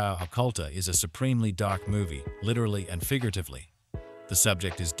Face La Cara Occulta is a supremely dark movie, literally and figuratively. The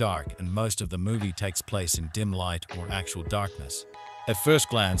subject is dark, and most of the movie takes place in dim light or actual darkness. At first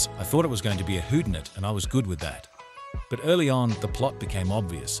glance, I thought it was going to be a whodunit, and I was good with that. But early on, the plot became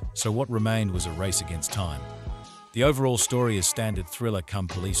obvious, so what remained was a race against time. The overall story is standard thriller cum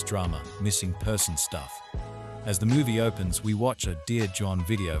police drama, missing person stuff. As the movie opens, we watch a Dear John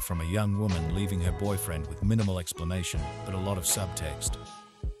video from a young woman leaving her boyfriend with minimal explanation, but a lot of subtext.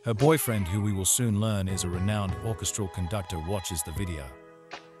 Her boyfriend, who we will soon learn is a renowned orchestral conductor, watches the video.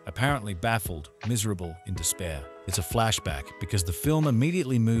 Apparently baffled, miserable, in despair. It's a flashback because the film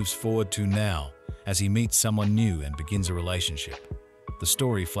immediately moves forward to now, as he meets someone new and begins a relationship. The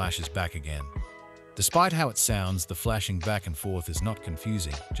story flashes back again. Despite how it sounds, the flashing back and forth is not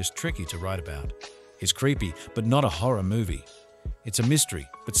confusing, just tricky to write about. It's creepy, but not a horror movie. It's a mystery,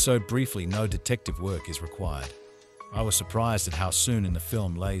 but so briefly no detective work is required. I was surprised at how soon in the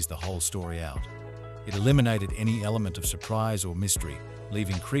film lays the whole story out. It eliminated any element of surprise or mystery,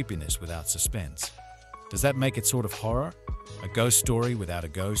 leaving creepiness without suspense. Does that make it sort of horror? A ghost story without a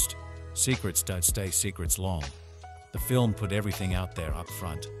ghost? Secrets don't stay secrets long. The film put everything out there up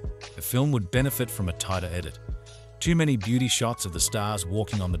front. The film would benefit from a tighter edit. Too many beauty shots of the stars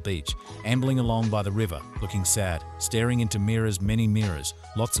walking on the beach, ambling along by the river, looking sad, staring into mirrors, many mirrors,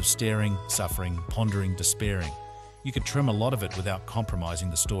 lots of staring, suffering, pondering, despairing. You could trim a lot of it without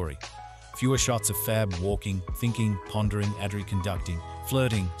compromising the story. Fewer shots of Fab walking, thinking, pondering, Adri conducting,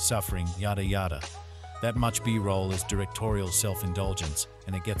 flirting, suffering, yada yada. That much B-roll is directorial self-indulgence,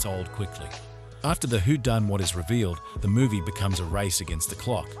 and it gets old quickly. After the whodunit is revealed, the movie becomes a race against the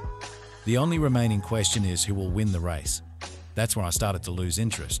clock. The only remaining question is who will win the race. That's when I started to lose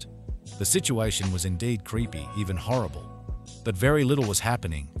interest. The situation was indeed creepy, even horrible. But very little was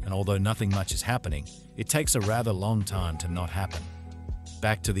happening, and although nothing much is happening, it takes a rather long time to not happen.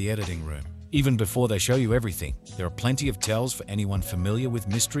 Back to the editing room. Even before they show you everything, there are plenty of tells for anyone familiar with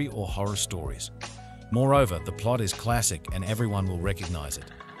mystery or horror stories. Moreover, the plot is classic and everyone will recognize it.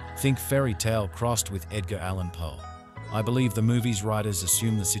 Think fairy tale crossed with Edgar Allan Poe. I believe the movie's writers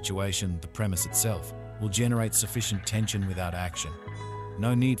assume the situation, the premise itself, will generate sufficient tension without action.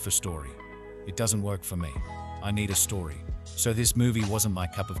 No need for story. It doesn't work for me. I need a story. So this movie wasn't my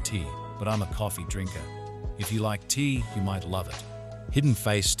cup of tea, but I'm a coffee drinker. If you like tea, you might love it. Hidden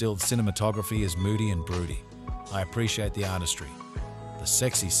Face still cinematography is moody and broody. I appreciate the artistry. The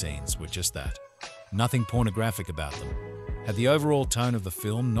sexy scenes were just that. Nothing pornographic about them. Had the overall tone of the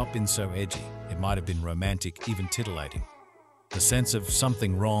film not been so edgy, it might have been romantic, even tittillating. The sense of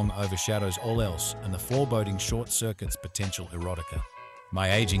something wrong overshadows all else, and the foreboding short-circuits potential erotica.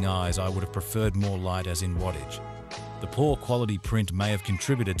 My aging eyes, I would have preferred more light as in wattage. The poor quality print may have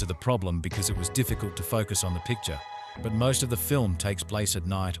contributed to the problem because it was difficult to focus on the picture, but most of the film takes place at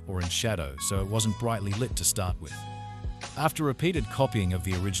night or in shadow, so it wasn't brightly lit to start with. After repeated copying of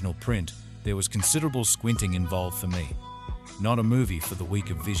the original print, there was considerable squinting involved for me. Not a movie for the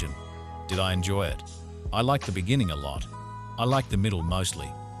weak of vision. Did I enjoy it? I liked the beginning a lot. I liked the middle mostly.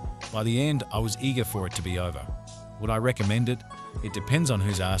 By the end, I was eager for it to be over. Would I recommend it? It depends on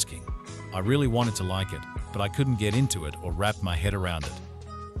who's asking. I really wanted to like it, but I couldn't get into it or wrap my head around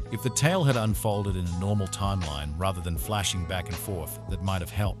it. If the tale had unfolded in a normal timeline rather than flashing back and forth, that might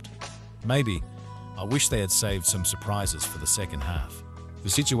have helped. Maybe. I wish they had saved some surprises for the second half. The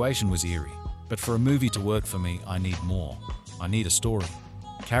situation was eerie, but for a movie to work for me, I need more. I need a story.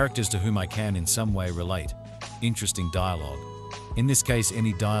 Characters to whom I can in some way relate. Interesting dialogue. In this case,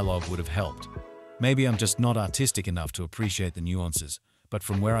 any dialogue would have helped. Maybe I'm just not artistic enough to appreciate the nuances, but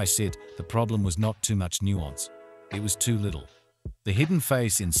from where I sit, the problem was not too much nuance. It was too little. The Hidden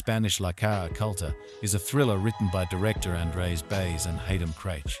Face, in Spanish La Cara Oculta, is a thriller written by director Andrés Baez and Hayden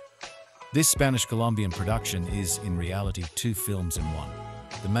Craich. This Spanish-Colombian production is, in reality, two films in one.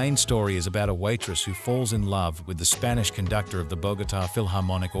 The main story is about a waitress who falls in love with the Spanish conductor of the Bogotá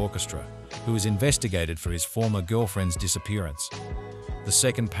Philharmonic Orchestra, who is investigated for his former girlfriend's disappearance. The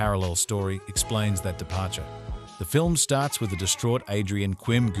second parallel story explains that departure. The film starts with the distraught Adrian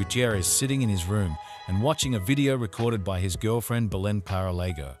Quim Gutiérrez sitting in his room and watching a video recorded by his girlfriend Clara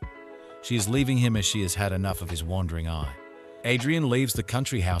Lago. She is leaving him as she has had enough of his wandering eye. Adrian leaves the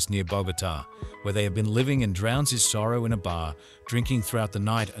country house near Bogotá, where they have been living, and drowns his sorrow in a bar, drinking throughout the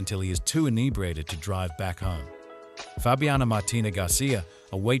night until he is too inebriated to drive back home. Fabiana Martina García,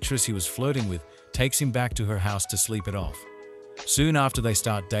 a waitress he was flirting with, takes him back to her house to sleep it off. Soon after they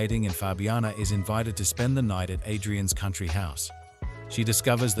start dating, and Fabiana is invited to spend the night at Adrian's country house. She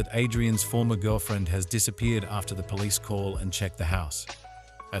discovers that Adrian's former girlfriend has disappeared after the police call and check the house.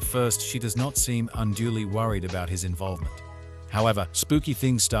 At first, she does not seem unduly worried about his involvement. However, spooky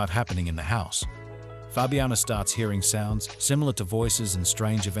things start happening in the house. Fabiana starts hearing sounds similar to voices, and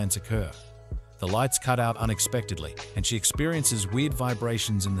strange events occur. The lights cut out unexpectedly, and she experiences weird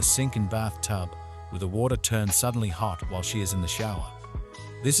vibrations in the sink and bathtub, with the water turned suddenly hot while she is in the shower.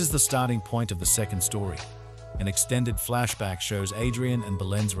 This is the starting point of the second story. An extended flashback shows Adrian and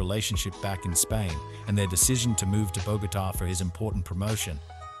Belén's relationship back in Spain and their decision to move to Bogotá for his important promotion.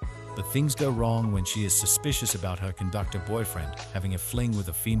 But things go wrong when she is suspicious about her conductor boyfriend having a fling with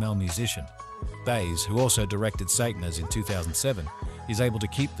a female musician. Baez, who also directed Satanas in 2007, is able to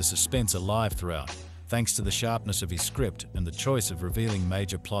keep the suspense alive throughout, thanks to the sharpness of his script and the choice of revealing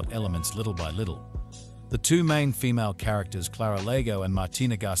major plot elements little by little. The two main female characters, Clara Lago and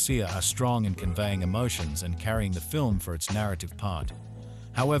Martina García, are strong in conveying emotions and carrying the film for its narrative part.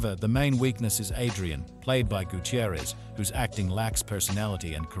 However, the main weakness is Adrian, played by Gutiérrez, whose acting lacks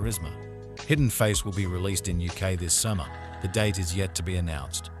personality and charisma. Hidden Face will be released in UK this summer. The date is yet to be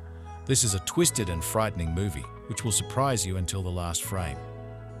announced. This is a twisted and frightening movie, which will surprise you until the last frame.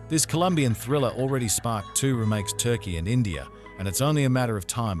 This Colombian thriller already sparked 2 remakes, Turkey and India, and it's only a matter of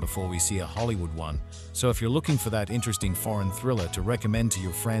time before we see a Hollywood one. So if you're looking for that interesting foreign thriller to recommend to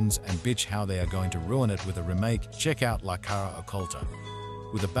your friends and bitch how they are going to ruin it with a remake, check out La Cara Oculta.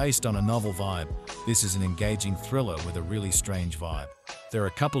 With a based on a novel vibe, this is an engaging thriller with a really strange vibe. There are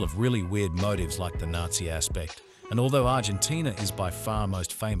a couple of really weird motives like the Nazi aspect, and although Argentina is by far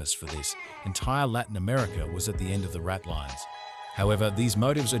most famous for this, entire Latin America was at the end of the rat lines. However, these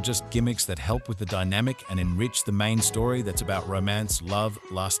motives are just gimmicks that help with the dynamic and enrich the main story that's about romance, love,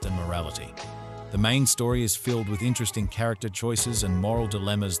 lust, and morality. The main story is filled with interesting character choices and moral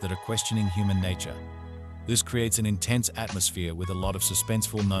dilemmas that are questioning human nature. This creates an intense atmosphere with a lot of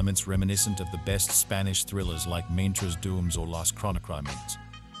suspenseful moments reminiscent of the best Spanish thrillers like Mientras Dooms or Las Crónicas.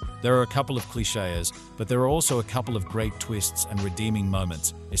 There are a couple of clichés, but there are also a couple of great twists and redeeming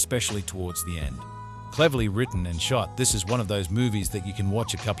moments, especially towards the end. Cleverly written and shot, this is one of those movies that you can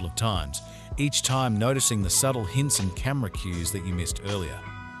watch a couple of times, each time noticing the subtle hints and camera cues that you missed earlier.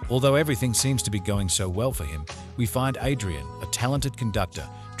 Although everything seems to be going so well for him, we find Adrian, a talented conductor,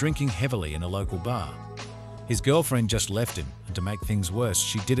 drinking heavily in a local bar. His girlfriend just left him, and to make things worse,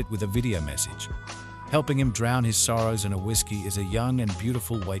 she did it with a video message. Helping him drown his sorrows in a whiskey is a young and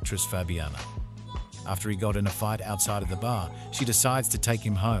beautiful waitress, Fabiana. After he got in a fight outside of the bar, she decides to take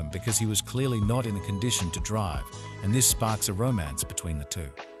him home because he was clearly not in a condition to drive, and this sparks a romance between the two.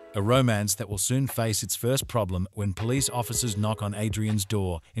 A romance that will soon face its first problem when police officers knock on Adrian's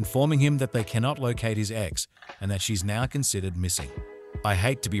door, informing him that they cannot locate his ex and that she's now considered missing. I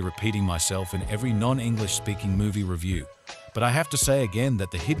hate to be repeating myself in every non-English speaking movie review, but I have to say again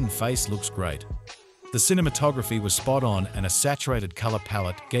that The Hidden Face looks great. The cinematography was spot on, and a saturated color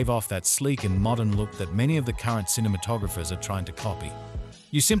palette gave off that sleek and modern look that many of the current cinematographers are trying to copy.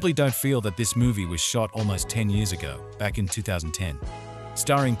 You simply don't feel that this movie was shot almost 10 years ago, back in 2010.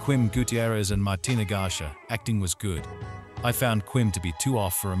 Starring Quim Gutiérrez and Martina García, acting was good. I found Quim to be too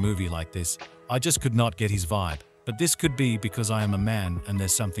off for a movie like this. I just could not get his vibe. But this could be because I am a man and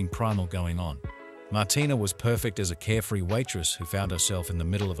there's something primal going on. Martina was perfect as a carefree waitress who found herself in the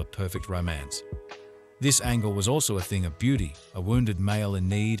middle of a perfect romance. This angle was also a thing of beauty, a wounded male in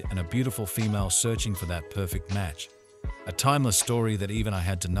need and a beautiful female searching for that perfect match. A timeless story that even I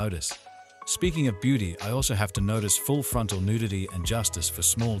had to notice. Speaking of beauty, I also have to notice full frontal nudity and justice for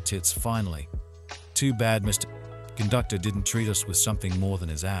small tits finally. Too bad Mr. Conductor didn't treat us with something more than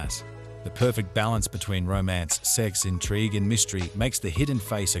his ass. The perfect balance between romance, sex, intrigue, and mystery makes The Hidden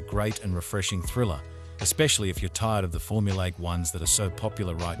Face a great and refreshing thriller, especially if you're tired of the formulaic ones that are so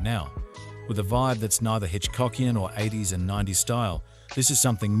popular right now. With a vibe that's neither Hitchcockian or 80s and 90s style, this is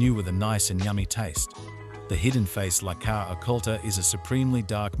something new with a nice and yummy taste. The Hidden Face La Cara Occulta is a supremely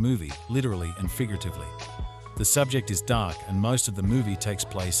dark movie, literally and figuratively. The subject is dark and most of the movie takes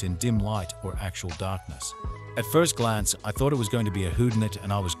place in dim light or actual darkness. At first glance, I thought it was going to be a whodunit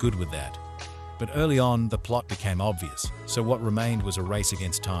and I was good with that. But early on, the plot became obvious, so what remained was a race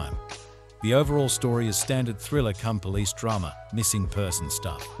against time. The overall story is standard thriller cum police drama, missing person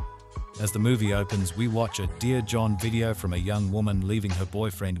stuff. As the movie opens, we watch a Dear John video from a young woman leaving her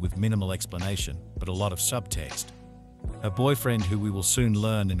boyfriend with minimal explanation, but a lot of subtext. Her boyfriend, who we will soon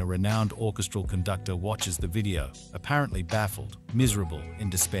learn in a renowned orchestral conductor, watches the video, apparently baffled, miserable, in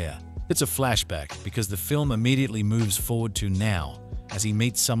despair. It's a flashback because the film immediately moves forward to now, as he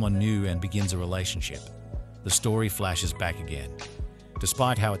meets someone new and begins a relationship. The story flashes back again.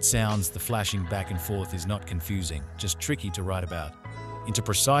 Despite how it sounds, the flashing back and forth is not confusing, just tricky to write about. Into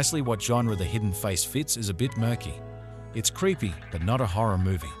precisely what genre The Hidden Face fits is a bit murky. It's creepy, but not a horror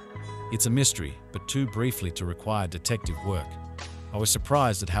movie. It's a mystery, but too briefly to require detective work. I was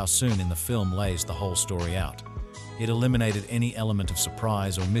surprised at how soon in the film lays the whole story out. It eliminated any element of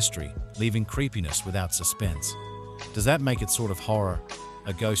surprise or mystery, leaving creepiness without suspense. Does that make it sort of horror?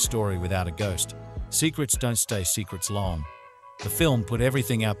 A ghost story without a ghost. Secrets don't stay secrets long. The film put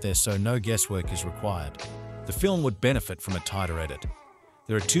everything out there so no guesswork is required. The film would benefit from a tighter edit.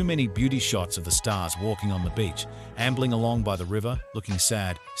 There are too many beauty shots of the stars walking on the beach, ambling along by the river, looking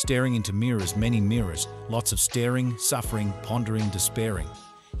sad, staring into mirrors, many mirrors, lots of staring, suffering, pondering, despairing.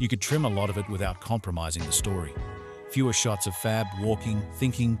 You could trim a lot of it without compromising the story. Fewer shots of Fab walking,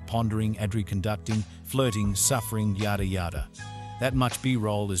 thinking, pondering, conducting, flirting, suffering, yada yada. That much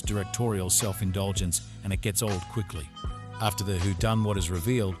B-roll is directorial self-indulgence and it gets old quickly. After the whodunit is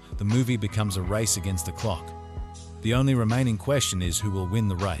revealed, the movie becomes a race against the clock. The only remaining question is who will win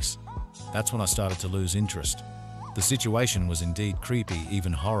the race. That's when I started to lose interest. The situation was indeed creepy,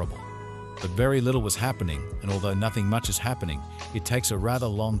 even horrible. But very little was happening, and although nothing much is happening, it takes a rather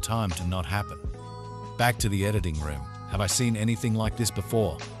long time to not happen. Back to the editing room. Have I seen anything like this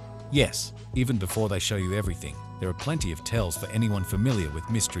before? Yes, even before they show you everything, there are plenty of tells for anyone familiar with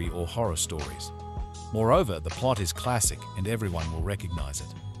mystery or horror stories. Moreover, the plot is classic and everyone will recognize it.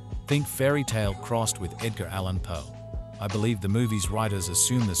 Think fairy tale crossed with Edgar Allan Poe. I believe the movie's writers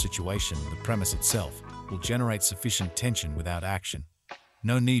assume the situation, the premise itself, will generate sufficient tension without action.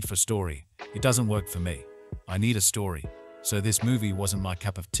 No need for story. It doesn't work for me. I need a story. So this movie wasn't my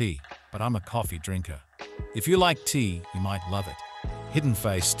cup of tea, but I'm a coffee drinker. If you like tea, you might love it. Hidden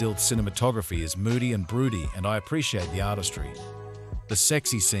Face still cinematography is moody and broody, and I appreciate the artistry. The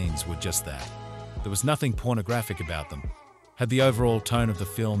sexy scenes were just that. There was nothing pornographic about them. Had the overall tone of the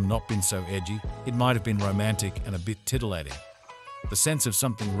film not been so edgy, it might have been romantic and a bit titillating. The sense of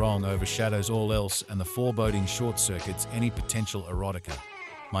something wrong overshadows all else, and the foreboding short-circuits any potential erotica.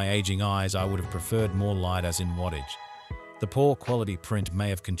 My aging eyes, I would have preferred more light as in wattage. The poor quality print may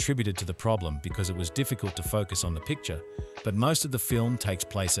have contributed to the problem because it was difficult to focus on the picture, but most of the film takes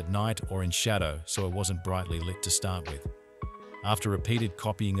place at night or in shadow, so it wasn't brightly lit to start with. After repeated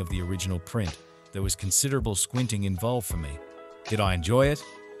copying of the original print, there was considerable squinting involved for me. Did I enjoy it?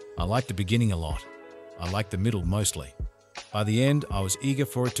 I liked the beginning a lot. I liked the middle mostly. By the end, I was eager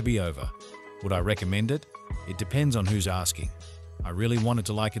for it to be over. Would I recommend it? It depends on who's asking. I really wanted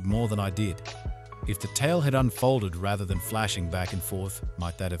to like it more than I did. If the tale had unfolded rather than flashing back and forth,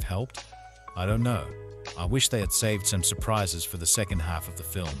 might that have helped? I don't know. I wish they had saved some surprises for the second half of the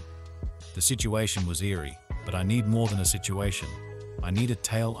film. The situation was eerie, but I need more than a situation. I need a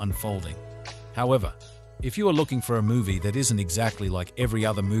tale unfolding. However, if you are looking for a movie that isn't exactly like every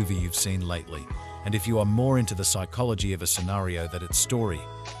other movie you've seen lately, and if you are more into the psychology of a scenario than its story,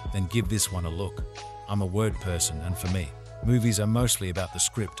 then give this one a look. I'm a word person, and for me, movies are mostly about the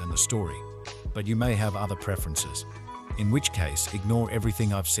script and the story. But you may have other preferences, in which case ignore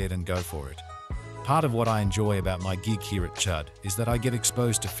everything I've said and go for it. Part of what I enjoy about my gig here at Chud is that I get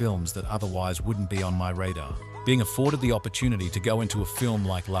exposed to films that otherwise wouldn't be on my radar. Being afforded the opportunity to go into a film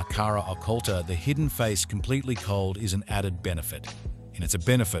like La Cara Occulta, The Hidden Face Completely Cold, is an added benefit. And it's a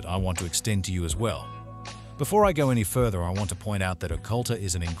benefit I want to extend to you as well. Before I go any further, I want to point out that Occulta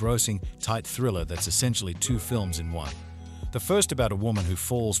is an engrossing, tight thriller that's essentially two films in one. The first about a woman who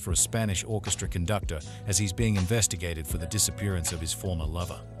falls for a Spanish orchestra conductor as he's being investigated for the disappearance of his former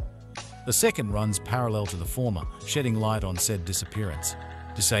lover. The second runs parallel to the former, shedding light on said disappearance.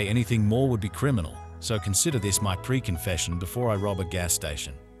 To say anything more would be criminal, so consider this my pre-confession before I rob a gas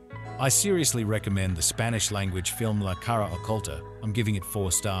station. I seriously recommend the Spanish-language film La Cara Oculta. I'm giving it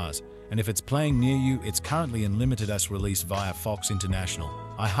 4 stars, and if it's playing near you, it's currently in limited-us release via Fox International.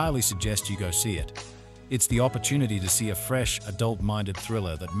 I highly suggest you go see it. It's the opportunity to see a fresh, adult-minded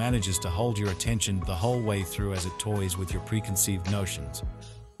thriller that manages to hold your attention the whole way through as it toys with your preconceived notions.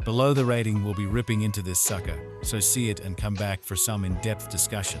 Below the rating, we'll be ripping into this sucker, so see it and come back for some in-depth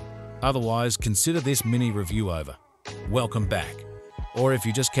discussion. Otherwise, consider this mini review over. Welcome back. Or if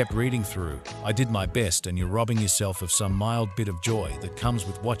you just kept reading through, I did my best and you're robbing yourself of some mild bit of joy that comes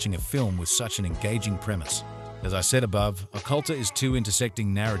with watching a film with such an engaging premise. As I said above, Occulta is 2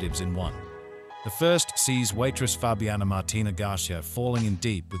 intersecting narratives in one. The first sees waitress Fabiana Martina García falling in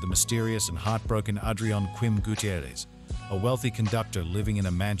deep with the mysterious and heartbroken Adrián Quim Gutiérrez, a wealthy conductor living in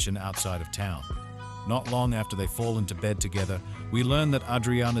a mansion outside of town. Not long after they fall into bed together, we learn that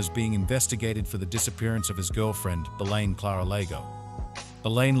Adrián is being investigated for the disappearance of his girlfriend, Clara Lago.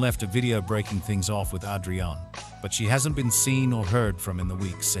 Belaine left a video breaking things off with Adrián, but she hasn't been seen or heard from in the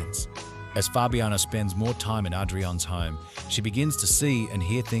weeks since. As Fabiana spends more time in Adrián's home, she begins to see and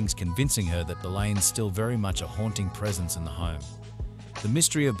hear things convincing her that Belaine's still very much a haunting presence in the home. The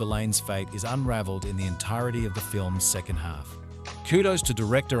mystery of Belaine's fate is unraveled in the entirety of the film's second half. Kudos to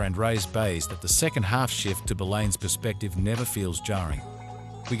director Andrés Baez that the second half shift to Belaine's perspective never feels jarring.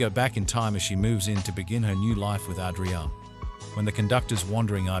 We go back in time as she moves in to begin her new life with Adrián. When the conductor's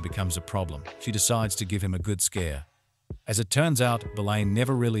wandering eye becomes a problem, she decides to give him a good scare. As it turns out, Belaine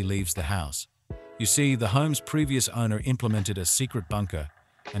never really leaves the house. You see, the home's previous owner implemented a secret bunker,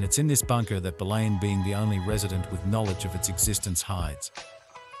 and it's in this bunker that Belaine, being the only resident with knowledge of its existence, hides.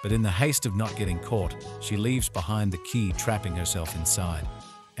 But in the haste of not getting caught, she leaves behind the key, trapping herself inside.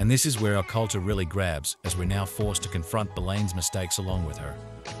 And this is where Occulta really grabs, as we're now forced to confront Belaine's mistakes along with her.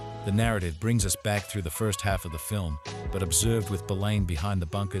 The narrative brings us back through the first half of the film, but observed with Belaine behind the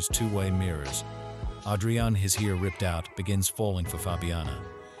bunker's 2-way mirrors. Adrián, his hair ripped out, begins falling for Fabiana.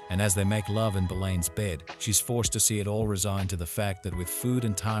 And as they make love in Belaine's bed, she's forced to see it all resigned to the fact that with food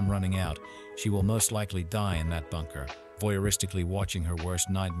and time running out, she will most likely die in that bunker, voyeuristically watching her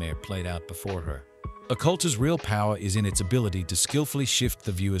worst nightmare played out before her. Occulta's real power is in its ability to skillfully shift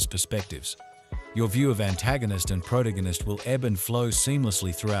the viewer's perspectives. Your view of antagonist and protagonist will ebb and flow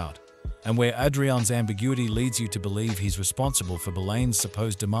seamlessly throughout, and where Adrián's ambiguity leads you to believe he's responsible for Belaine's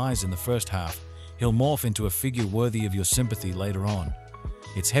supposed demise in the first half, he'll morph into a figure worthy of your sympathy later on.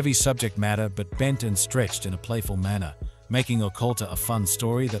 It's heavy subject matter, but bent and stretched in a playful manner, making Occulta a fun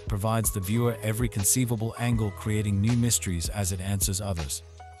story that provides the viewer every conceivable angle, creating new mysteries as it answers others.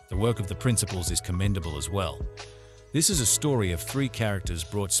 The work of the principals is commendable as well. This is a story of 3 characters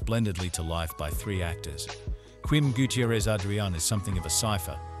brought splendidly to life by 3 actors. Quim Gutiérrez Adrián is something of a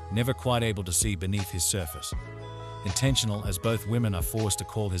cipher, never quite able to see beneath his surface. Intentional, as both women are forced to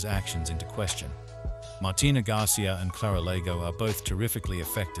call his actions into question. Martina García and Clara Lago are both terrifically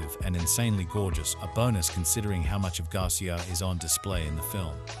effective and insanely gorgeous, a bonus considering how much of García is on display in the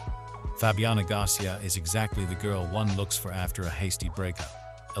film. Fabiana García is exactly the girl one looks for after a hasty breakup.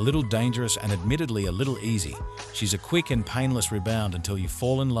 A little dangerous and admittedly a little easy, she's a quick and painless rebound until you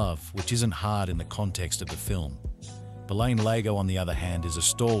fall in love, which isn't hard in the context of the film. Belaine Lago, on the other hand, is a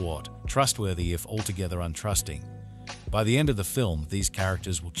stalwart, trustworthy if altogether untrusting. By the end of the film, these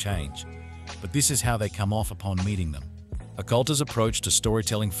characters will change, but this is how they come off upon meeting them. Occulta's approach to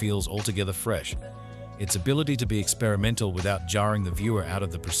storytelling feels altogether fresh. Its ability to be experimental without jarring the viewer out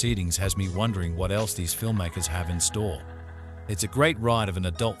of the proceedings has me wondering what else these filmmakers have in store. It's a great ride of an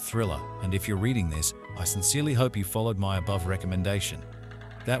adult thriller, and if you're reading this, I sincerely hope you followed my above recommendation.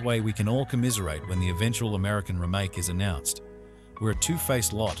 That way we can all commiserate when the eventual American remake is announced. We're a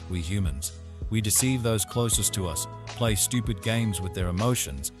two-faced lot, we humans. We deceive those closest to us, play stupid games with their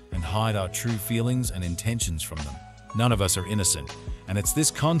emotions, and hide our true feelings and intentions from them. None of us are innocent, and it's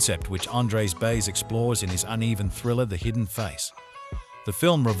this concept which Andrés Baez explores in his uneven thriller The Hidden Face. The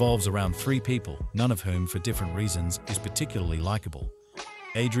film revolves around 3 people, none of whom, for different reasons, is particularly likable.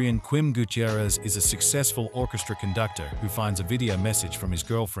 Adrián Quim Gutiérrez is a successful orchestra conductor who finds a video message from his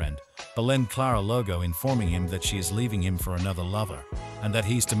girlfriend, Clara Lago, informing him that she is leaving him for another lover, and that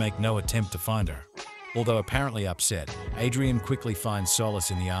he's to make no attempt to find her. Although apparently upset, Adrián quickly finds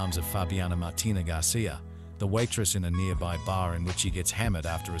solace in the arms of Fabiana Martina García, the waitress in a nearby bar in which he gets hammered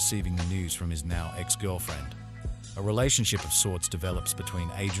after receiving the news from his now ex-girlfriend. A relationship of sorts develops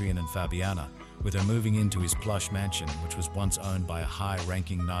between Adrian and Fabiana, with her moving into his plush mansion, which was once owned by a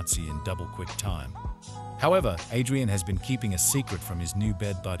high-ranking Nazi in double quick time. However, Adrian has been keeping a secret from his new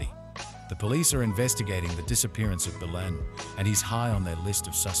bed buddy. The police are investigating the disappearance of Belen, and he's high on their list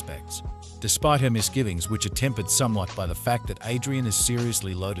of suspects. Despite her misgivings, which are tempered somewhat by the fact that Adrian has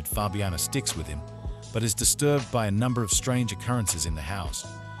seriously loaded Fabiana sticks with him, but is disturbed by a number of strange occurrences in the house.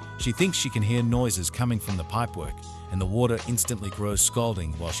 She thinks she can hear noises coming from the pipework, and the water instantly grows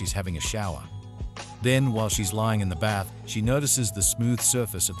scalding while she's having a shower. Then, while she's lying in the bath, she notices the smooth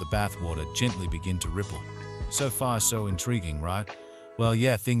surface of the bathwater gently begin to ripple. So far, so intriguing, right? Well,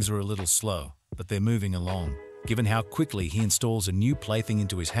 yeah, things are a little slow, but they're moving along. Given how quickly he installs a new plaything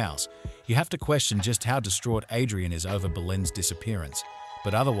into his house, you have to question just how distraught Adrian is over Belen's disappearance,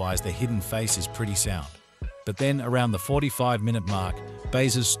 but otherwise the hidden face is pretty sound. But then, around the 45-minute mark,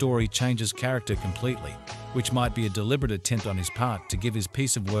 Baez's story changes character completely, which might be a deliberate attempt on his part to give his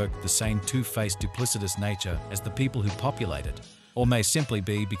piece of work the same two-faced, duplicitous nature as the people who populate it, or may simply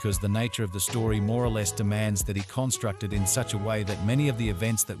be because the nature of the story more or less demands that he constructed in such a way that many of the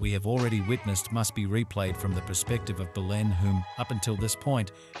events that we have already witnessed must be replayed from the perspective of Belen, whom, up until this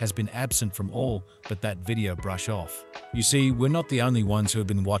point, has been absent from all but that video brush off. You see, we're not the only ones who have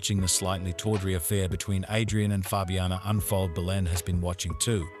been watching the slightly tawdry affair between Adrian and Fabiana unfold. Belen has been watching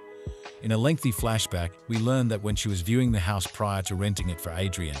too. In a lengthy flashback, we learn that when she was viewing the house prior to renting it for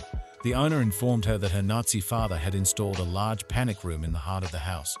Adrian, the owner informed her that her Nazi father had installed a large panic room in the heart of the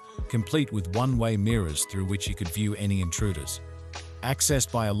house, complete with one-way mirrors through which he could view any intruders.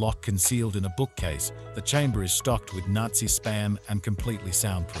 Accessed by a lock concealed in a bookcase, the chamber is stocked with Nazi spam and completely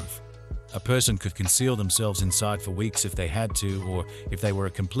soundproof. A person could conceal themselves inside for weeks if they had to, or if they were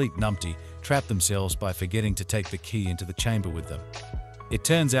a complete numpty, trap themselves by forgetting to take the key into the chamber with them. It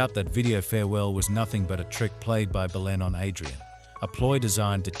turns out that video farewell was nothing but a trick played by Belen on Adrian, a ploy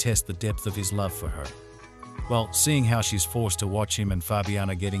designed to test the depth of his love for her. Well, seeing how she's forced to watch him and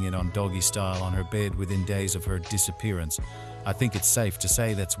Fabiana getting it on doggy style on her bed within days of her disappearance, I think it's safe to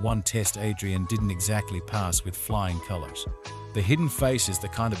say that's one test Adrian didn't exactly pass with flying colors. The Hidden Face is the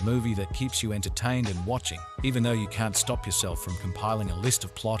kind of movie that keeps you entertained and watching, even though you can't stop yourself from compiling a list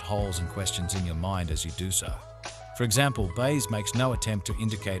of plot holes and questions in your mind as you do so. For example, Baez makes no attempt to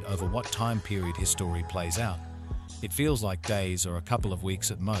indicate over what time period his story plays out. It feels like days or a couple of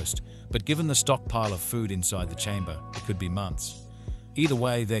weeks at most, but given the stockpile of food inside the chamber, it could be months. Either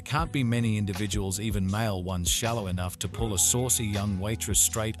way, there can't be many individuals, even male ones, shallow enough to pull a saucy young waitress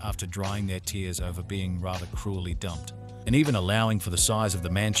straight after drying their tears over being rather cruelly dumped. And even allowing for the size of the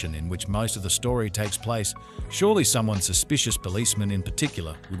mansion in which most of the story takes place, surely someone suspicious, policeman in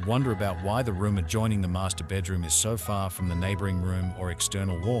particular, would wonder about why the room adjoining the master bedroom is so far from the neighboring room or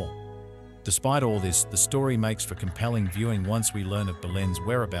external wall. Despite all this, the story makes for compelling viewing once we learn of Belen's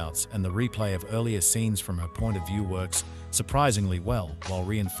whereabouts, and the replay of earlier scenes from her point of view works surprisingly well, while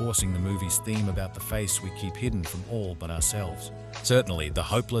reinforcing the movie's theme about the face we keep hidden from all but ourselves. Certainly, the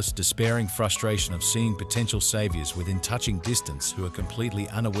hopeless, despairing frustration of seeing potential saviors within touching distance who are completely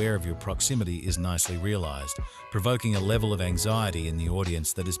unaware of your proximity is nicely realized, provoking a level of anxiety in the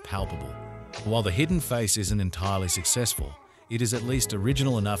audience that is palpable. While The Hidden Face isn't entirely successful, it is at least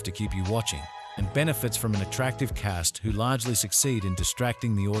original enough to keep you watching, and benefits from an attractive cast who largely succeed in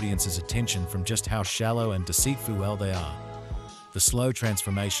distracting the audience's attention from just how shallow and deceitful they are. The slow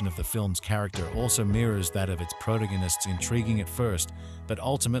transformation of the film's character also mirrors that of its protagonists, intriguing at first, but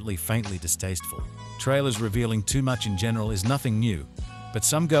ultimately faintly distasteful. Trailers revealing too much in general is nothing new, but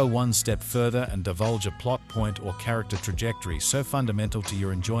some go one step further and divulge a plot point or character trajectory so fundamental to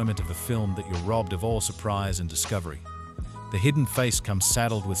your enjoyment of a film that you're robbed of all surprise and discovery. The Hidden Face comes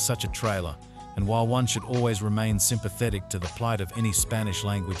saddled with such a trailer, and while one should always remain sympathetic to the plight of any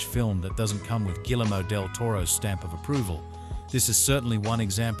Spanish-language film that doesn't come with Guillermo del Toro's stamp of approval, this is certainly one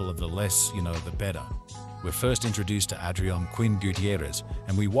example of the less you know, the better. We're first introduced to Adrian Quim Gutiérrez,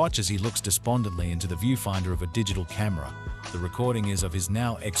 and we watch as he looks despondently into the viewfinder of a digital camera. The recording is of his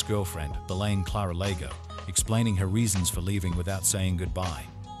now ex-girlfriend, Clara Lago, explaining her reasons for leaving without saying goodbye.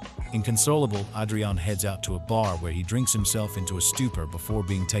 Inconsolable, Adrian heads out to a bar where he drinks himself into a stupor before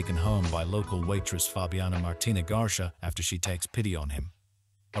being taken home by local waitress Lago Martina García after she takes pity on him.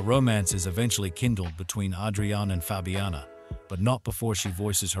 A romance is eventually kindled between Adrian and Fabiana, but not before she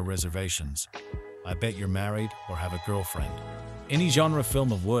voices her reservations. I bet you're married or have a girlfriend. Any genre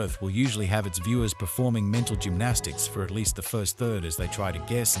film of worth will usually have its viewers performing mental gymnastics for at least the first third as they try to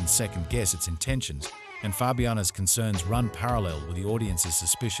guess and second-guess its intentions, and Fabiana's concerns run parallel with the audience's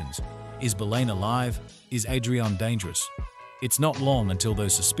suspicions. Is Belain alive? Is Adrian dangerous? It's not long until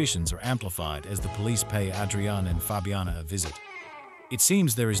those suspicions are amplified as the police pay Adrian and Fabiana a visit. It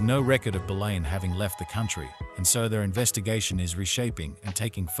seems there is no record of Belain having left the country, and so their investigation is reshaping and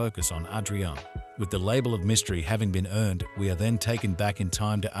taking focus on Adrian. With the label of mystery having been earned, we are then taken back in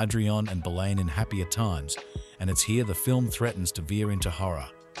time to Adrian and Belain in happier times, and it's here the film threatens to veer into horror.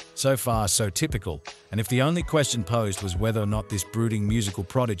 So far, so typical, and if the only question posed was whether or not this brooding musical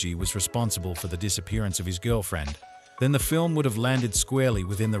prodigy was responsible for the disappearance of his girlfriend, then the film would have landed squarely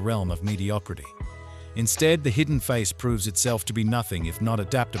within the realm of mediocrity. Instead, the hidden face proves itself to be nothing if not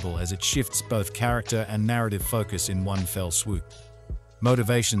adaptable, as it shifts both character and narrative focus in one fell swoop.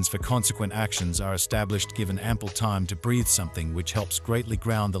 Motivations for consequent actions are established given ample time to breathe, something which helps greatly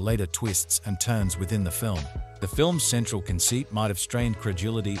ground the later twists and turns within the film. The film's central conceit might have strained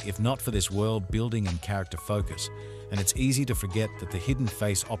credulity if not for this world building and character focus, and it's easy to forget that the hidden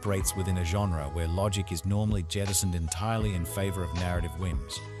face operates within a genre where logic is normally jettisoned entirely in favor of narrative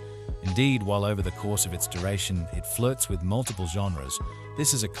whims. Indeed, while over the course of its duration it flirts with multiple genres,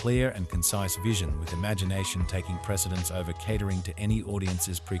 this is a clear and concise vision, with imagination taking precedence over catering to any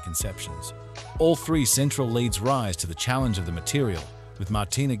audience's preconceptions. All three central leads rise to the challenge of the material, with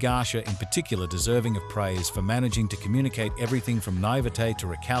Martina García in particular deserving of praise for managing to communicate everything from naivete to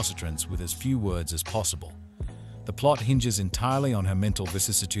recalcitrance with as few words as possible. The plot hinges entirely on her mental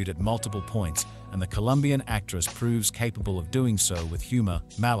vicissitude at multiple points, and the Colombian actress proves capable of doing so with humor,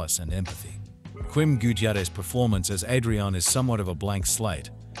 malice, and empathy. Quim Gutiérrez's performance as Adrian is somewhat of a blank slate,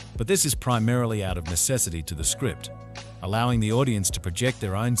 but this is primarily out of necessity to the script, allowing the audience to project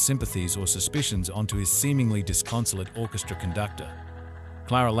their own sympathies or suspicions onto his seemingly disconsolate orchestra conductor.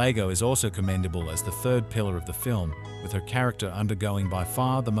 Clara Lago is also commendable as the third pillar of the film, with her character undergoing by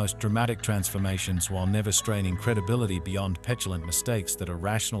far the most dramatic transformations while never straining credibility beyond petulant mistakes that are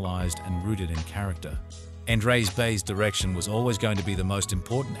rationalized and rooted in character. Andrés Bay's direction was always going to be the most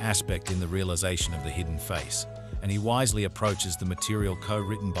important aspect in the realization of the hidden face, and he wisely approaches the material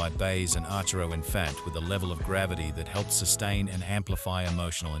co-written by Bays and Arturo Infante with a level of gravity that helps sustain and amplify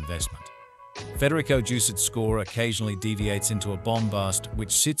emotional investment. Federico Giussa's score occasionally deviates into a bombast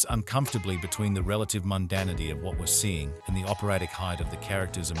which sits uncomfortably between the relative mundanity of what we're seeing and the operatic height of the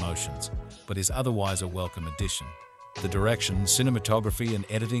character's emotions, but is otherwise a welcome addition. The direction, cinematography, and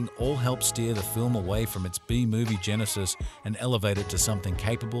editing all help steer the film away from its B-movie genesis and elevate it to something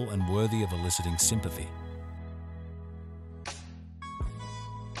capable and worthy of eliciting sympathy.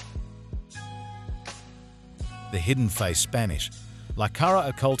 The Hidden Face, Spanish. La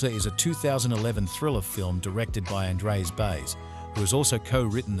Cara Oculta is a 2011 thriller film directed by Andrés Bays, who has also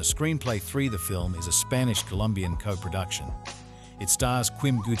co-written the screenplay. The film is a Spanish-Colombian co-production. It stars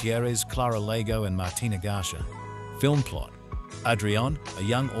Quim Gutiérrez, Clara Lago, and Martina García. Film plot. Adrian, a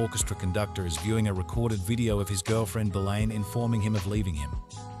young orchestra conductor, is viewing a recorded video of his girlfriend Belain informing him of leaving him.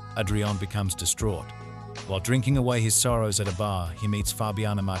 Adrian becomes distraught. While drinking away his sorrows at a bar, he meets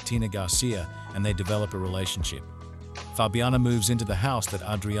Fabiana Martina García and they develop a relationship. Fabiana moves into the house that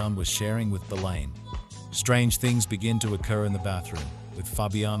Adrian was sharing with Belain. Strange things begin to occur in the bathroom, with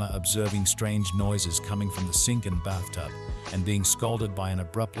Fabiana observing strange noises coming from the sink and bathtub and being scalded by an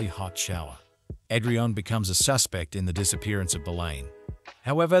abruptly hot shower. Adrian becomes a suspect in the disappearance of Belain.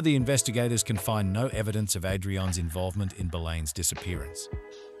 However, the investigators can find no evidence of Adrian's involvement in Belain's disappearance.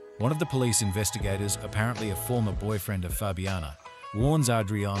 One of the police investigators, apparently a former boyfriend of Fabiana, warns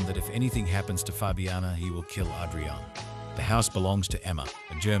Adrian that if anything happens to Fabiana, he will kill Adrian. The house belongs to Emma,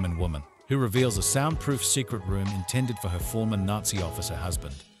 a German woman, who reveals a soundproof secret room intended for her former Nazi officer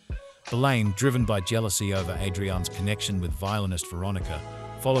husband. Belain, driven by jealousy over Adrian's connection with violinist Veronica,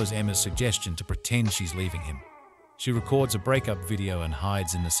 follows Emma's suggestion to pretend she's leaving him. She records a breakup video and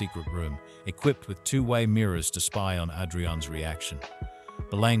hides in the secret room, equipped with two-way mirrors to spy on Adrian's reaction.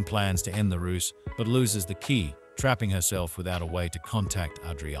 Belain plans to end the ruse, but loses the key, trapping herself without a way to contact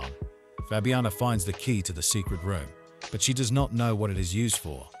Adrian. Fabiana finds the key to the secret room, but she does not know what it is used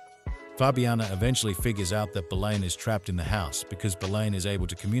for. Fabiana eventually figures out that Belain is trapped in the house because Belain is able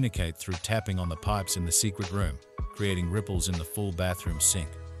to communicate through tapping on the pipes in the secret room, creating ripples in the full bathroom sink.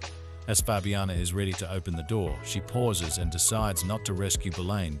 As Fabiana is ready to open the door, she pauses and decides not to rescue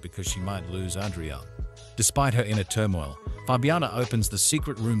Belain because she might lose Adrian. Despite her inner turmoil, Fabiana opens the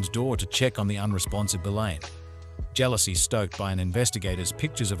secret room's door to check on the unresponsive Belain. Jealousy stoked by an investigator's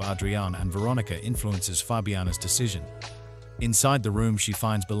pictures of Adrian and Veronica influences Fabiana's decision. Inside the room, she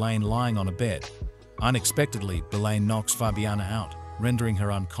finds Belain lying on a bed. Unexpectedly, Belain knocks Fabiana out, rendering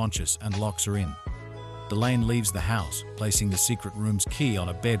her unconscious and locks her in. Belen leaves the house, placing the secret room's key on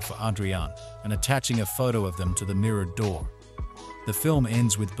a bed for Adrian and attaching a photo of them to the mirrored door. The film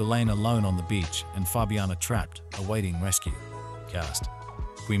ends with Belen alone on the beach and Fabiana trapped, awaiting rescue. Cast: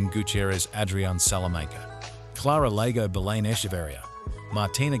 Quim Gutiérrez, Adrian Salamanca, Clara Lago, Belen Echeverria,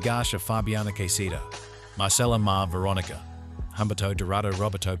 Martina García, Fabiana Quesada, Marcela Mar, Veronica, Humberto Dorado,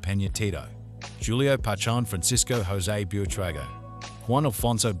 Roberto Peña Tito, Julio Pachon, Francisco Jose Buitrago, Juan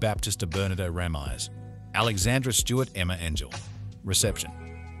Alfonso Baptista, Bernardo Ramirez, Alexandra Stewart, Emma Angel. Reception.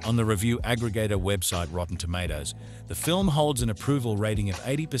 On the review aggregator website Rotten Tomatoes, the film holds an approval rating of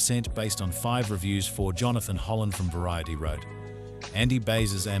 80% based on 5 reviews. For Jonathan Holland from Variety wrote, Andy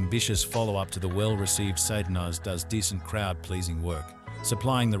Baez's ambitious follow-up to the well-received Satanaz does decent crowd-pleasing work,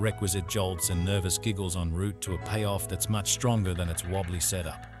 supplying the requisite jolts and nervous giggles en route to a payoff that's much stronger than its wobbly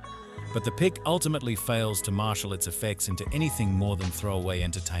setup. But the pick ultimately fails to marshal its effects into anything more than throwaway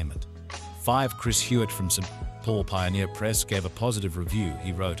entertainment. 5. Chris Hewitt from St. Paul Pioneer Press gave a positive review.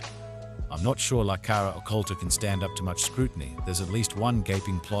 He wrote, I'm not sure La Cara Occulta can stand up to much scrutiny. There's at least one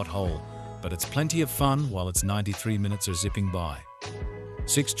gaping plot hole, but it's plenty of fun while its 93 minutes are zipping by.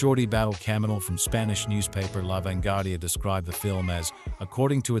 6. Jordi Battle Caminal from Spanish newspaper La Vanguardia described the film as,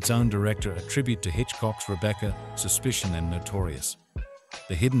 according to its own director, a tribute to Hitchcock's Rebecca, Suspicion and Notorious.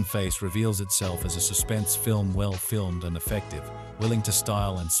 The Hidden Face reveals itself as a suspense film well filmed and effective, willing to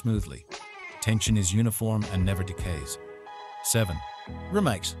style and smoothly. Tension is uniform and never decays. 7.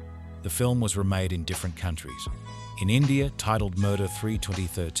 Remakes. The film was remade in different countries. In India, titled Murder 3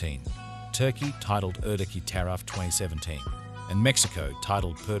 2013, Turkey, titled Erdeki Taraf 2017, and Mexico,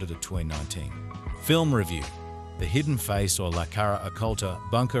 titled Perdita 2019. Film review. The Hidden Face, or La Cara Occulta,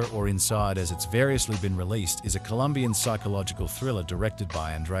 Bunker or Inside as it's variously been released, is a Colombian psychological thriller directed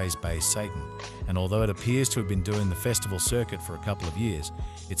by Andres Baez Satan, and although it appears to have been doing the festival circuit for a couple of years,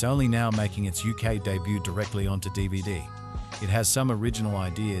 it's only now making its UK debut directly onto DVD. It has some original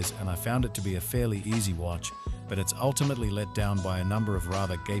ideas and I found it to be a fairly easy watch, but it's ultimately let down by a number of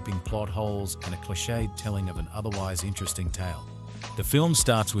rather gaping plot holes and a cliched telling of an otherwise interesting tale. The film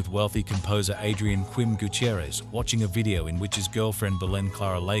starts with wealthy composer Adrian Quim Gutiérrez watching a video in which his girlfriend Belen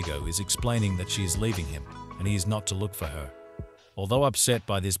Clara Lago is explaining that she is leaving him and he is not to look for her. Although upset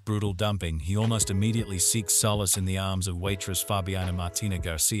by this brutal dumping, he almost immediately seeks solace in the arms of waitress Fabiana Martina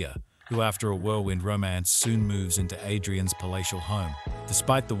García, who after a whirlwind romance soon moves into Adrian's palatial home,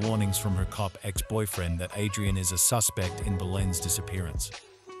 despite the warnings from her cop ex-boyfriend that Adrian is a suspect in Belen's disappearance.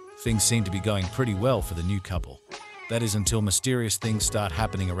 Things seem to be going pretty well for the new couple. That is until mysterious things start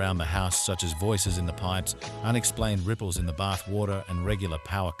happening around the house, such as voices in the pipes, unexplained ripples in the bath water, and regular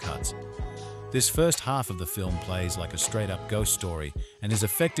power cuts. This first half of the film plays like a straight-up ghost story and is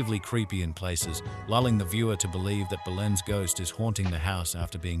effectively creepy in places, lulling the viewer to believe that Belen's ghost is haunting the house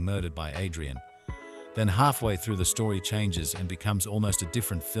after being murdered by Adrian. Then halfway through the story changes and becomes almost a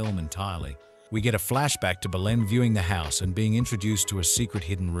different film entirely. We get a flashback to Belen viewing the house and being introduced to a secret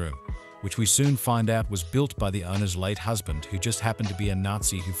hidden room, which we soon find out was built by the owner's late husband, who just happened to be a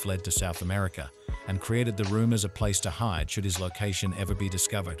Nazi who fled to South America and created the room as a place to hide should his location ever be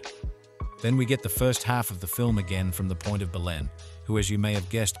discovered. Then we get the first half of the film again from the point of Belen, who, as you may have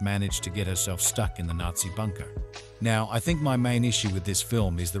guessed, managed to get herself stuck in the Nazi bunker. Now, I think my main issue with this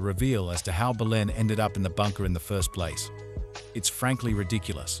film is the reveal as to how Belen ended up in the bunker in the first place. It's frankly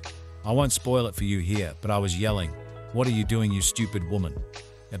ridiculous. I won't spoil it for you here, but I was yelling, "What are you doing, you stupid woman?"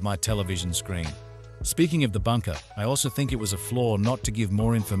 at my television screen. Speaking of the bunker, I also think it was a flaw not to give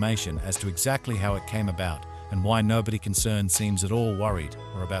more information as to exactly how it came about and why nobody concerned seems at all worried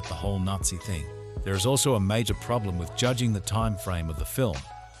or about the whole Nazi thing. There is also a major problem with judging the time frame of the film.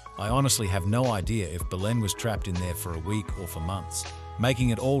 I honestly have no idea if Belen was trapped in there for a week or for months, making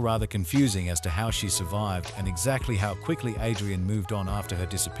it all rather confusing as to how she survived and exactly how quickly Adrian moved on after her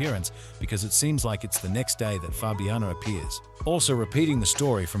disappearance, because it seems like it's the next day that Fabiana appears. Also, repeating the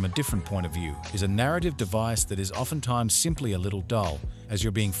story from a different point of view is a narrative device that is oftentimes simply a little dull, as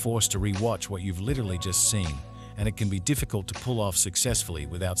you're being forced to re-watch what you've literally just seen, and it can be difficult to pull off successfully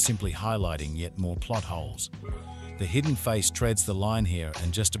without simply highlighting yet more plot holes. The Hidden Face treads the line here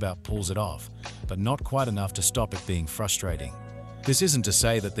and just about pulls it off, but not quite enough to stop it being frustrating. This isn't to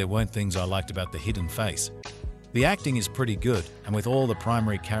say that there weren't things I liked about The Hidden Face. The acting is pretty good, and with all the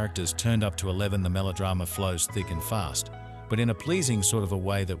primary characters turned up to 11, the melodrama flows thick and fast, but in a pleasing sort of a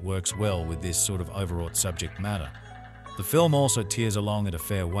way that works well with this sort of overwrought subject matter. The film also tears along at a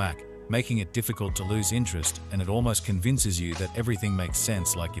fair whack, making it difficult to lose interest, and it almost convinces you that everything makes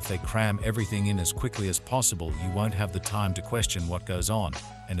sense, like if they cram everything in as quickly as possible, you won't have the time to question what goes on,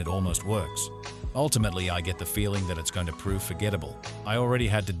 and it almost works. Ultimately, I get the feeling that it's going to prove forgettable. I already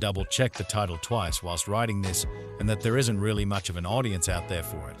had to double-check the title twice whilst writing this, and that there isn't really much of an audience out there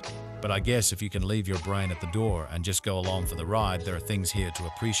for it. But I guess if you can leave your brain at the door and just go along for the ride, there are things here to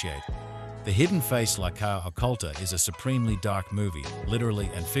appreciate. The Hidden Face La Cara Oculta is a supremely dark movie, literally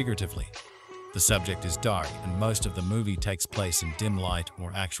and figuratively. The subject is dark, and most of the movie takes place in dim light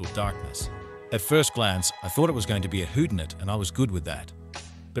or actual darkness. At first glance, I thought it was going to be a whodunit, and I was good with that.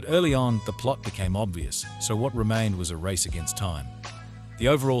 But early on, the plot became obvious, so what remained was a race against time. The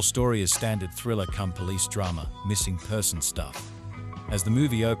overall story is standard thriller cum police drama, missing person stuff. As the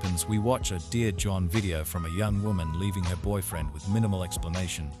movie opens, we watch a Dear John video from a young woman leaving her boyfriend with minimal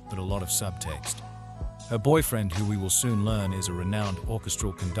explanation, but a lot of subtext. Her boyfriend, who we will soon learn is a renowned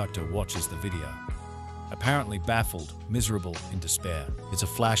orchestral conductor, watches the video. Apparently baffled, miserable, in despair. It's a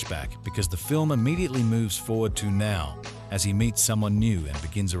flashback because the film immediately moves forward to now, as he meets someone new and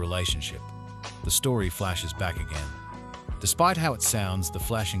begins a relationship. The story flashes back again. Despite how it sounds, the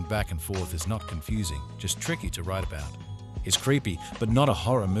flashing back and forth is not confusing, just tricky to write about. It's creepy, but not a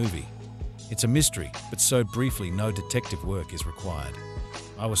horror movie. It's a mystery, but so briefly no detective work is required.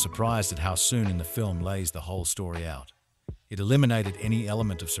 I was surprised at how soon in the film lays the whole story out. It eliminated any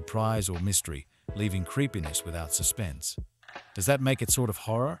element of surprise or mystery, leaving creepiness without suspense. Does that make it sort of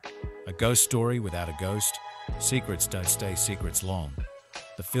horror? A ghost story without a ghost? Secrets don't stay secrets long.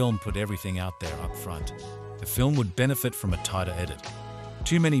 The film put everything out there up front. The film would benefit from a tighter edit.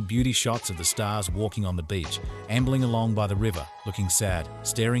 Too many beauty shots of the stars walking on the beach, ambling along by the river, looking sad,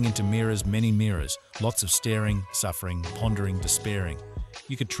 staring into mirrors, many mirrors, lots of staring, suffering, pondering, despairing.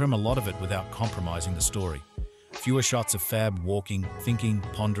 You could trim a lot of it without compromising the story. Fewer shots of Fab walking, thinking,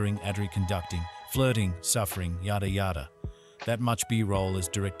 pondering, Adri conducting, flirting, suffering, yada yada. That much B-roll is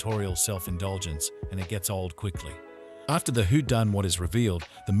directorial self-indulgence, and it gets old quickly. After the whodunit is revealed,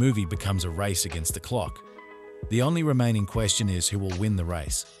 the movie becomes a race against the clock. The only remaining question is who will win the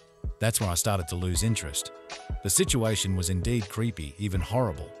race. That's when I started to lose interest. The situation was indeed creepy, even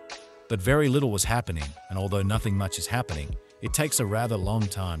horrible. But very little was happening, and although nothing much is happening, it takes a rather long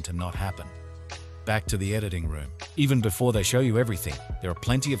time to not happen. Back to the editing room. Even before they show you everything, there are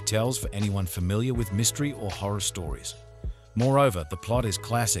plenty of tells for anyone familiar with mystery or horror stories. Moreover, the plot is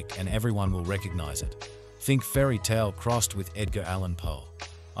classic and everyone will recognize it. Think fairy tale crossed with Edgar Allan Poe.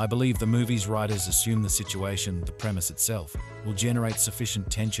 I believe the movie's writers assume the situation, the premise itself, will generate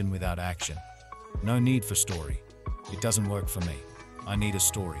sufficient tension without action. No need for story. It doesn't work for me. I need a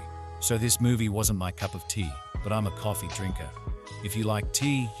story. So this movie wasn't my cup of tea, but I'm a coffee drinker. If you like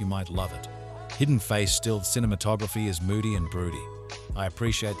tea, you might love it. Hidden Face still cinematography is moody and broody. I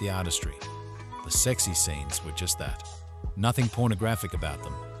appreciate the artistry. The sexy scenes were just that. Nothing pornographic about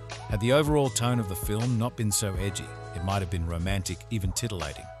them. Had the overall tone of the film not been so edgy, it might have been romantic, even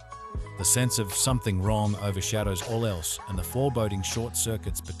titillating. The sense of something wrong overshadows all else, and the foreboding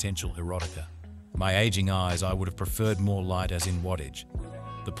short-circuits potential erotica. My aging eyes, I would have preferred more light, as in wattage.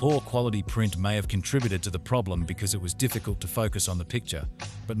 The poor quality print may have contributed to the problem because it was difficult to focus on the picture,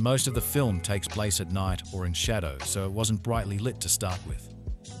 but most of the film takes place at night or in shadow, so it wasn't brightly lit to start with.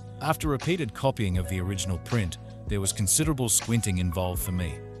 After repeated copying of the original print, there was considerable squinting involved for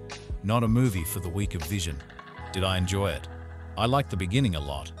me. Not a movie for the weak of vision. Did I enjoy it? I liked the beginning a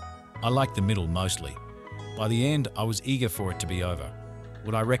lot. I liked the middle mostly. By the end, I was eager for it to be over.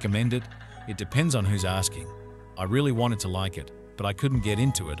 Would I recommend it? It depends on who's asking. I really wanted to like it, but I couldn't get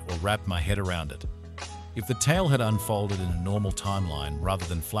into it or wrap my head around it. If the tale had unfolded in a normal timeline rather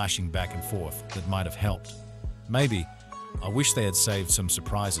than flashing back and forth, that might have helped. Maybe. I wish they had saved some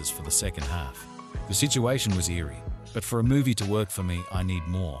surprises for the second half. The situation was eerie, but for a movie to work for me, I need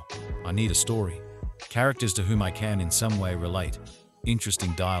more. I need a story. Characters to whom I can in some way relate.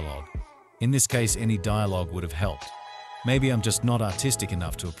 Interesting dialogue. In this case, any dialogue would have helped. Maybe I'm just not artistic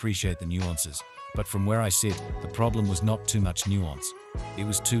enough to appreciate the nuances, but from where I sit, the problem was not too much nuance. It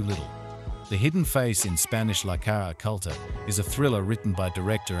was too little. The Hidden Face, in Spanish La Cara Oculta, is a thriller written by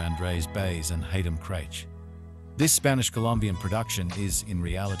director Andrés Baez and Hayden Craich. This Spanish-Colombian production is, in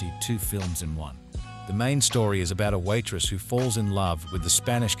reality, two films in one. The main story is about a waitress who falls in love with the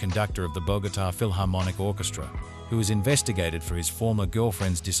Spanish conductor of the Bogotá Philharmonic Orchestra, who is investigated for his former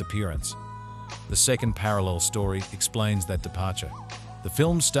girlfriend's disappearance. The second parallel story explains that departure. The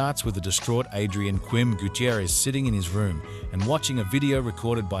film starts with the distraught Adrian Quim Gutiérrez sitting in his room and watching a video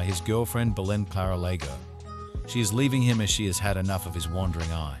recorded by his girlfriend Clara Lago. She is leaving him as she has had enough of his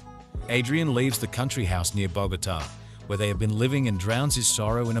wandering eye. Adrian leaves the country house near Bogotá, where they have been living, and drowns his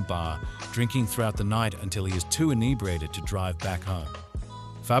sorrow in a bar, drinking throughout the night until he is too inebriated to drive back home.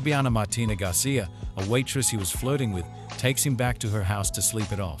 Fabiana Martina Garcia, a waitress he was flirting with, takes him back to her house to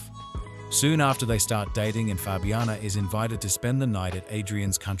sleep it off. Soon after, they start dating, and Fabiana is invited to spend the night at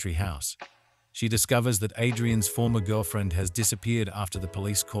Adrian's country house. She discovers that Adrian's former girlfriend has disappeared after the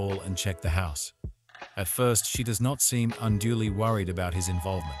police call and check the house. At first, she does not seem unduly worried about his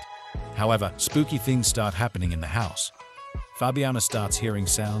involvement. However, spooky things start happening in the house. Fabiana starts hearing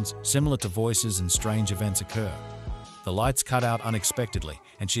sounds similar to voices, and strange events occur. The lights cut out unexpectedly,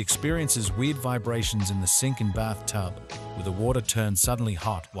 and she experiences weird vibrations in the sink and bathtub, with the water turned suddenly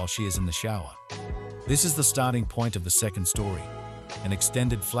hot while she is in the shower. This is the starting point of the second story. An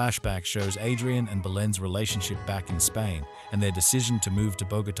extended flashback shows Adrian and Belen's relationship back in Spain and their decision to move to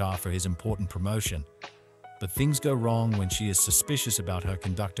Bogotá for his important promotion. But things go wrong when she is suspicious about her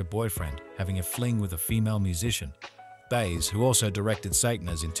conductor boyfriend having a fling with a female musician. Baez, who also directed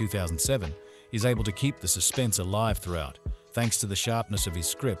Satanas in 2007, is able to keep the suspense alive throughout, thanks to the sharpness of his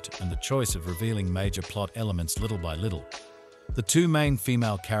script and the choice of revealing major plot elements little by little. The two main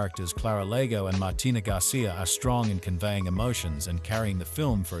female characters, Clara Lago and Martina Garcia, are strong in conveying emotions and carrying the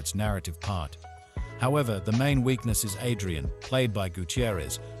film for its narrative part. However, the main weakness is Adrian, played by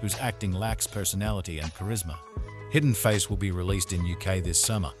Gutiérrez, whose acting lacks personality and charisma. Hidden Face will be released in UK this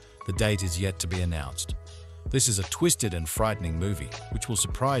summer. The date is yet to be announced. This is a twisted and frightening movie, which will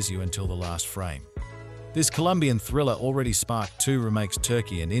surprise you until the last frame. This Colombian thriller already sparked 2 remakes,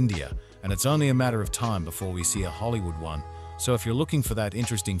 Turkey and India, and it's only a matter of time before we see a Hollywood one. So if you're looking for that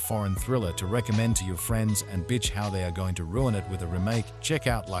interesting foreign thriller to recommend to your friends and bitch how they are going to ruin it with a remake, check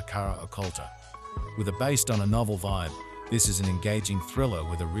out La Cara Oculta. With a based on a novel vibe, this is an engaging thriller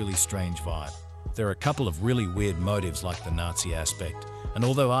with a really strange vibe. There are a couple of really weird motives like the Nazi aspect, and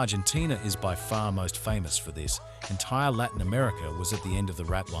although Argentina is by far most famous for this, entire Latin America was at the end of the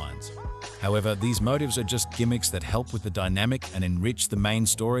rat lines. However, these motives are just gimmicks that help with the dynamic and enrich the main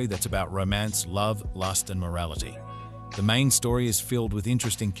story that's about romance, love, lust and morality. The main story is filled with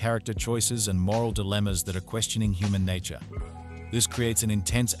interesting character choices and moral dilemmas that are questioning human nature. This creates an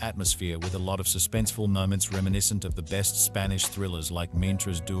intense atmosphere with a lot of suspenseful moments reminiscent of the best Spanish thrillers like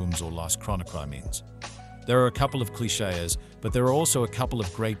Mientras Dooms or Las Cronocrimens. There are a couple of clichés, but there are also a couple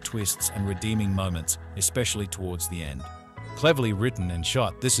of great twists and redeeming moments, especially towards the end. Cleverly written and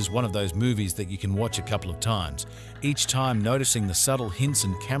shot, this is one of those movies that you can watch a couple of times, each time noticing the subtle hints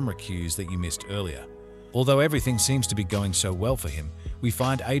and camera cues that you missed earlier. Although everything seems to be going so well for him, we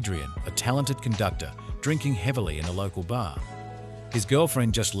find Adrian, a talented conductor, drinking heavily in a local bar. His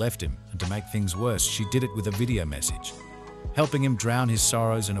girlfriend just left him, and to make things worse, she did it with a video message. Helping him drown his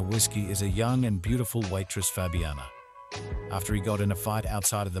sorrows in a whiskey is a young and beautiful waitress, Fabiana. After he got in a fight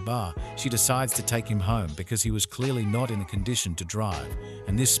outside of the bar, she decides to take him home because he was clearly not in a condition to drive,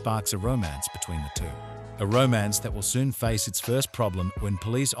 and this sparks a romance between the two. A romance that will soon face its first problem when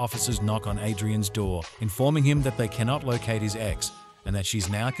police officers knock on Adrian's door, informing him that they cannot locate his ex and that she's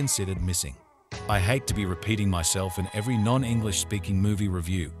now considered missing. I hate to be repeating myself in every non-English speaking movie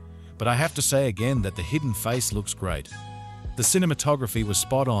review, but I have to say again that The Hidden Face looks great. The cinematography was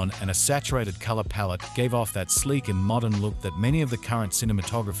spot on, and a saturated color palette gave off that sleek and modern look that many of the current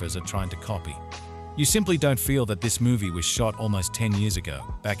cinematographers are trying to copy. You simply don't feel that this movie was shot almost 10 years ago,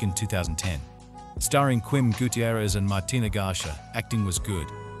 back in 2010. Starring Quim Gutiérrez and Martina García, acting was good.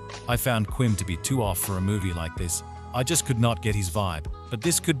 I found Quim to be too off for a movie like this. I just could not get his vibe, but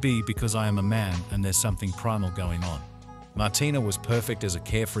this could be because I am a man and there's something primal going on. Martina was perfect as a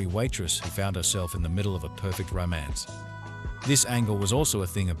carefree waitress who found herself in the middle of a perfect romance. This angle was also a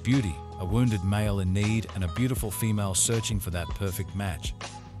thing of beauty, a wounded male in need and a beautiful female searching for that perfect match.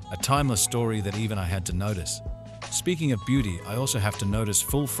 A timeless story that even I had to notice. Speaking of beauty, I also have to notice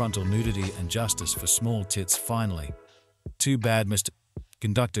full frontal nudity and justice for small tits finally. Too bad Mr.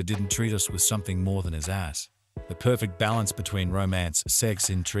 Conductor didn't treat us with something more than his ass. The perfect balance between romance, sex,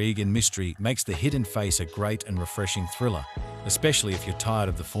 intrigue, and mystery makes The Hidden Face a great and refreshing thriller, especially if you're tired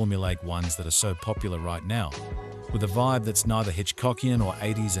of the formulaic ones that are so popular right now. With a vibe that's neither Hitchcockian or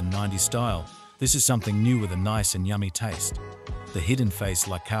 80s and 90s style, this is something new with a nice and yummy taste. The Hidden Face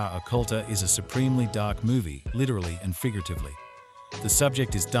La Cara Oculta is a supremely dark movie, literally and figuratively. The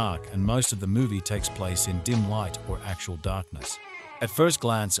subject is dark, and most of the movie takes place in dim light or actual darkness. At first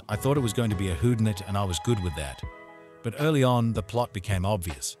glance, I thought it was going to be a whodunit, and I was good with that. But early on, the plot became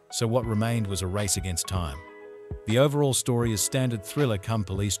obvious, so what remained was a race against time. The overall story is standard thriller cum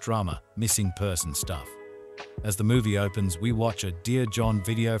police drama, missing person stuff. As the movie opens, we watch a Dear John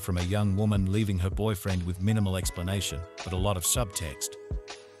video from a young woman leaving her boyfriend with minimal explanation, but a lot of subtext.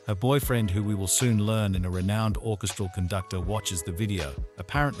 Her boyfriend, who we will soon learn in a renowned orchestral conductor, watches the video,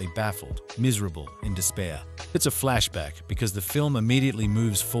 apparently baffled, miserable, in despair. It's a flashback because the film immediately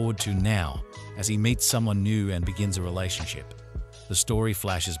moves forward to now as he meets someone new and begins a relationship. The story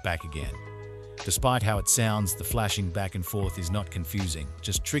flashes back again. Despite how it sounds, the flashing back and forth is not confusing,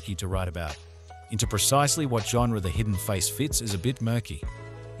 just tricky to write about. Into precisely what genre The Hidden Face fits is a bit murky.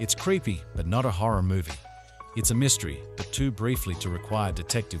 It's creepy, but not a horror movie. It's a mystery, but too briefly to require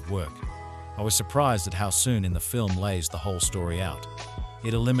detective work. I was surprised at how soon in the film lays the whole story out.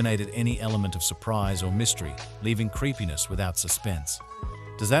 It eliminated any element of surprise or mystery, leaving creepiness without suspense.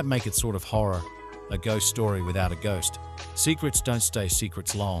 Does that make it sort of horror? A ghost story without a ghost. Secrets don't stay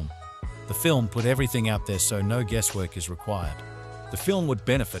secrets long. The film put everything out there so no guesswork is required. The film would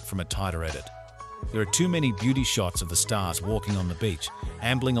benefit from a tighter edit. There are too many beauty shots of the stars walking on the beach,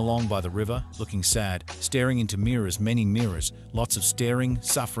 ambling along by the river, looking sad, staring into mirrors, many mirrors, lots of staring,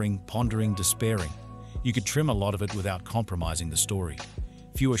 suffering, pondering, despairing. You could trim a lot of it without compromising the story.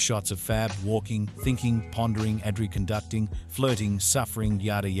 Fewer shots of Fab walking, thinking, pondering, Adri conducting, flirting, suffering,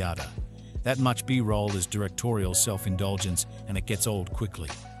 yada yada. That much B-roll is directorial self-indulgence, and it gets old quickly.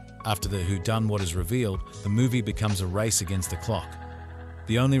 After the whodunwhat is revealed, the movie becomes a race against the clock.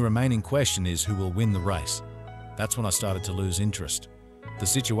 The only remaining question is who will win the race. That's when I started to lose interest. The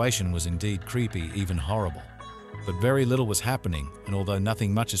situation was indeed creepy, even horrible. But very little was happening, and although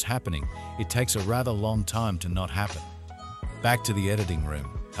nothing much is happening, it takes a rather long time to not happen. Back to the editing room.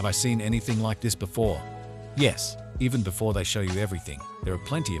 Have I seen anything like this before? Yes, even before they show you everything. There are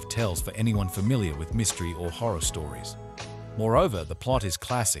plenty of tells for anyone familiar with mystery or horror stories. Moreover, the plot is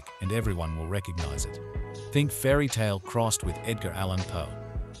classic and everyone will recognize it. Think fairy tale crossed with Edgar Allan Poe.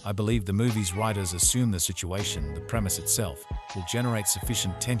 I believe the movie's writers assume the situation, the premise itself, will generate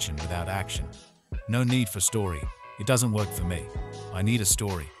sufficient tension without action. No need for story. It doesn't work for me. I need a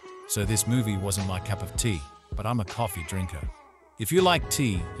story. So this movie wasn't my cup of tea, but I'm a coffee drinker. If you like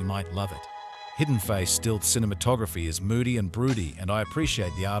tea, you might love it. Hidden Face still cinematography is moody and broody, and I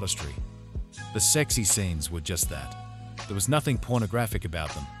appreciate the artistry. The sexy scenes were just that. There was nothing pornographic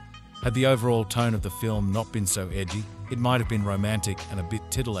about them. Had the overall tone of the film not been so edgy, it might have been romantic and a bit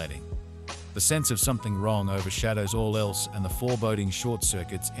titillating. The sense of something wrong overshadows all else, and the foreboding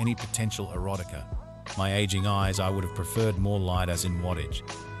short-circuits any potential erotica. My aging eyes, I would have preferred more light, as in wattage.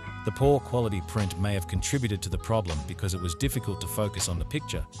 The poor quality print may have contributed to the problem because it was difficult to focus on the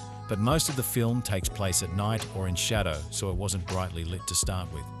picture, but most of the film takes place at night or in shadow, so it wasn't brightly lit to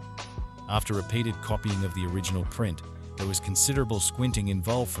start with. After repeated copying of the original print, there was considerable squinting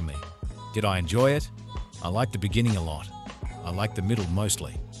involved for me. Did I enjoy it? I liked the beginning a lot. I liked the middle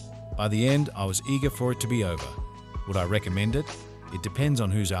mostly. By the end, I was eager for it to be over. Would I recommend it? It depends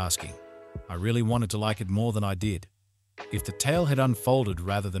on who's asking. I really wanted to like it more than I did. If the tale had unfolded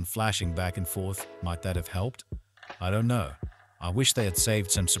rather than flashing back and forth, might that have helped? I don't know. I wish they had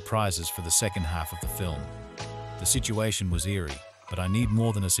saved some surprises for the second half of the film. The situation was eerie, but I need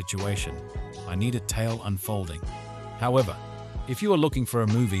more than a situation. I need a tale unfolding. However, if you are looking for a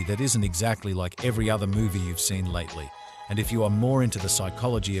movie that isn't exactly like every other movie you've seen lately, and if you are more into the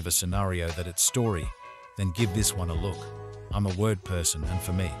psychology of a scenario than its story, then give this one a look. I'm a word person, and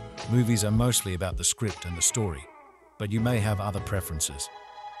for me, movies are mostly about the script and the story, but you may have other preferences.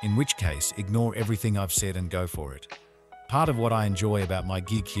 In which case, ignore everything I've said and go for it. Part of what I enjoy about my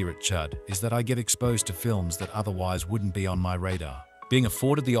gig here at Chud is that I get exposed to films that otherwise wouldn't be on my radar. Being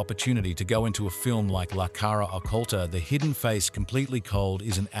afforded the opportunity to go into a film like La Cara Occulta, The Hidden Face Completely Cold,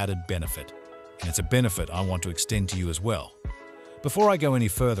 is an added benefit. And it's a benefit I want to extend to you as well. Before I go any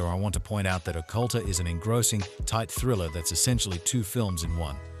further, I want to point out that Occulta is an engrossing, tight thriller that's essentially two films in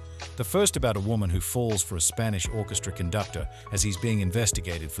one. The first about a woman who falls for a Spanish orchestra conductor as he's being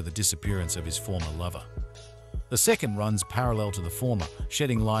investigated for the disappearance of his former lover. The second runs parallel to the former,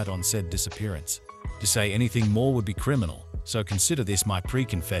 shedding light on said disappearance. To say anything more would be criminal, so consider this my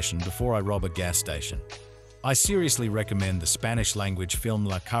pre-confession before I rob a gas station. I seriously recommend the Spanish-language film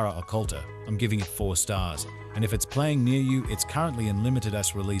La Cara Occulta. I'm giving it 4 stars, and if it's playing near you, it's currently in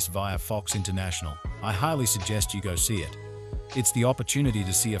limited-us release via Fox International. I highly suggest you go see it. It's the opportunity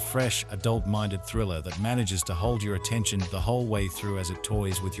to see a fresh, adult-minded thriller that manages to hold your attention the whole way through as it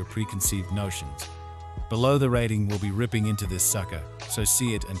toys with your preconceived notions. Below the rating, we'll be ripping into this sucker, so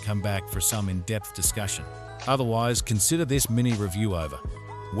see it and come back for some in-depth discussion. Otherwise, consider this mini review over.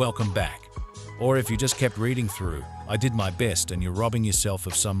 Welcome back. Or if you just kept reading through, I did my best and you're robbing yourself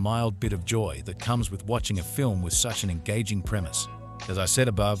of some mild bit of joy that comes with watching a film with such an engaging premise. As I said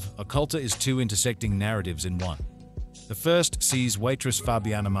above, Occulta is 2 intersecting narratives in one. The first sees waitress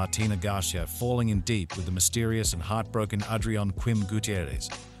Fabiana Martina Garcia falling in deep with the mysterious and heartbroken Adrián Quim Gutiérrez,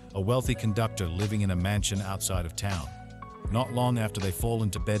 a wealthy conductor living in a mansion outside of town. Not long after they fall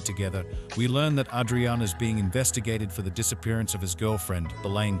into bed together, we learn that Adrian is being investigated for the disappearance of his girlfriend,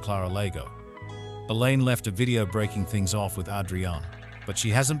 Clara Lago. Belaine left a video breaking things off with Adrian, but she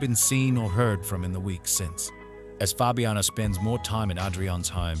hasn't been seen or heard from in the weeks since. As Fabiana spends more time in Adrian's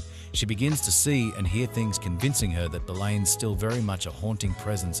home, she begins to see and hear things convincing her that Belaine's still very much a haunting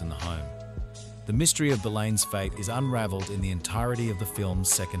presence in the home. The mystery of Belaine's fate is unraveled in the entirety of the film's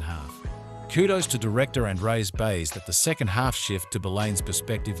second half. Kudos to director Andrés Bays that the second half shift to Belaine's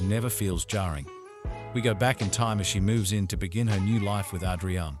perspective never feels jarring. We go back in time as she moves in to begin her new life with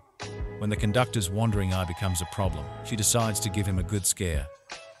Adrian. When the conductor's wandering eye becomes a problem, she decides to give him a good scare.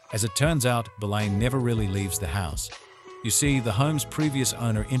 As it turns out, Belaine never really leaves the house. You see, the home's previous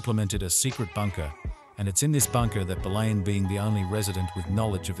owner implemented a secret bunker, and it's in this bunker that Belaine, being the only resident with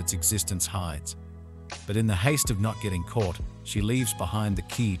knowledge of its existence, hides. But in the haste of not getting caught, she leaves behind the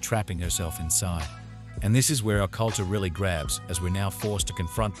key, trapping herself inside. And this is where our culture really grabs, as we're now forced to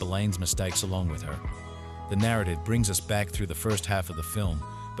confront Belaine's mistakes along with her. The narrative brings us back through the first half of the film,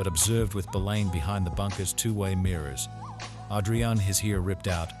 but observed with Belaine behind the bunker's two-way mirrors. Adrian, his hair ripped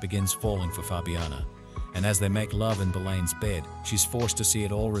out, begins falling for Fabiana. And as they make love in Belaine's bed, she's forced to see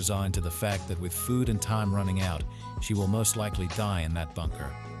it all resigned to the fact that with food and time running out, she will most likely die in that bunker,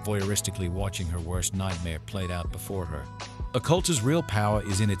 voyeuristically watching her worst nightmare played out before her. A culture's real power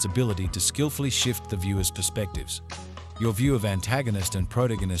is in its ability to skillfully shift the viewer's perspectives. Your view of antagonist and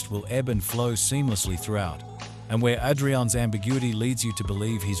protagonist will ebb and flow seamlessly throughout, and where Adrian's ambiguity leads you to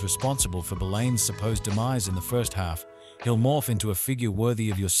believe he's responsible for Belaine's supposed demise in the first half, he'll morph into a figure worthy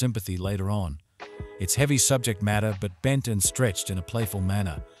of your sympathy later on. It's heavy subject matter, but bent and stretched in a playful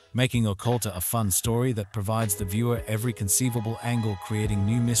manner, making Occulta a fun story that provides the viewer every conceivable angle, creating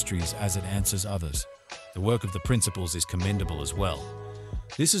new mysteries as it answers others. The work of the principals is commendable as well.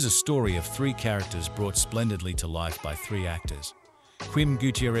 This is a story of three characters brought splendidly to life by three actors. Quim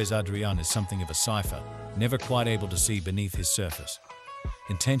Gutiérrez Adrian is something of a cipher, never quite able to see beneath his surface.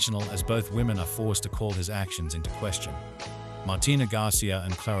 Intentional, as both women are forced to call his actions into question. Martina García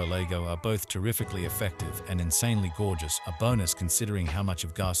and Clara Lago are both terrifically effective and insanely gorgeous, a bonus considering how much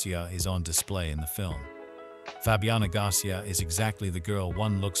of García is on display in the film. Fabiana García is exactly the girl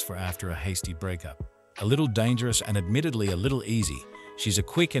one looks for after a hasty breakup. A little dangerous and admittedly a little easy, she's a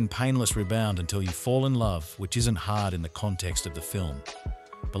quick and painless rebound until you fall in love, which isn't hard in the context of the film.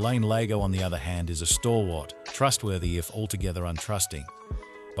 Belaine Lago, on the other hand, is a stalwart, trustworthy if altogether untrusting.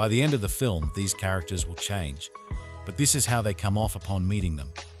 By the end of the film, these characters will change, but this is how they come off upon meeting them.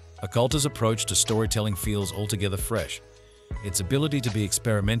 Occulta's approach to storytelling feels altogether fresh. Its ability to be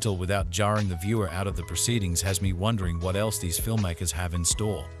experimental without jarring the viewer out of the proceedings has me wondering what else these filmmakers have in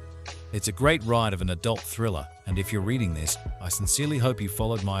store. It's a great ride of an adult thriller, and if you're reading this, I sincerely hope you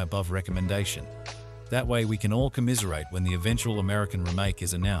followed my above recommendation. That way we can all commiserate when the eventual American remake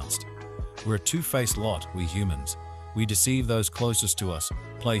is announced. We're a two-faced lot, we humans. We deceive those closest to us,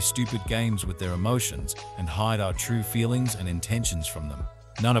 play stupid games with their emotions, and hide our true feelings and intentions from them.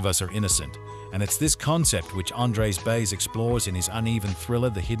 None of us are innocent, and it's this concept which Andrés Bays explores in his uneven thriller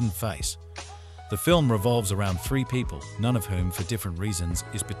The Hidden Face. The film revolves around three people, none of whom, for different reasons,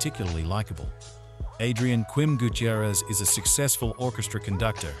 is particularly likable. Adrian Quim Gutiérrez is a successful orchestra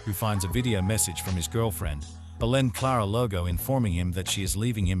conductor who finds a video message from his girlfriend, Clara Lago, informing him that she is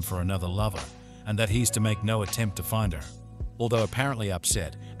leaving him for another lover, and that he's to make no attempt to find her. Although apparently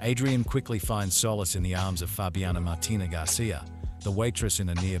upset, Adrian quickly finds solace in the arms of Fabiana Martina García, the waitress in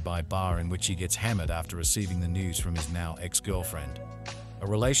a nearby bar in which he gets hammered after receiving the news from his now ex-girlfriend. A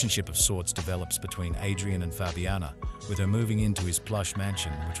relationship of sorts develops between Adrian and Fabiana, with her moving into his plush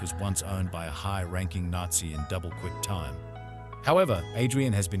mansion, which was once owned by a high-ranking Nazi in double quick time. However,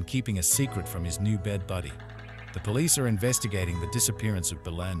 Adrian has been keeping a secret from his new bed buddy. The police are investigating the disappearance of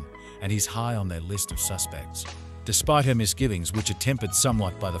Belaine, and he's high on their list of suspects. Despite her misgivings, which are tempered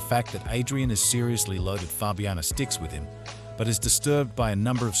somewhat by the fact that Adrian has seriously loaded Fabiana sticks with him, but is disturbed by a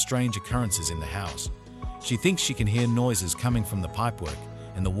number of strange occurrences in the house. She thinks she can hear noises coming from the pipework,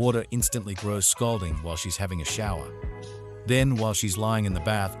 and the water instantly grows scalding while she's having a shower. Then, while she's lying in the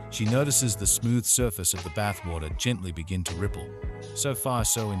bath, she notices the smooth surface of the bathwater gently begin to ripple. So far,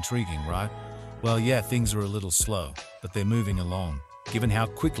 so intriguing, right? Well, yeah, things are a little slow, but they're moving along. Given how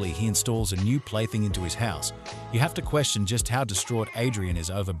quickly he installs a new plaything into his house, you have to question just how distraught Adrian is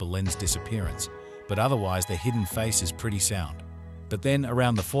over Belaine's disappearance, but otherwise their hidden face is pretty sound. But then,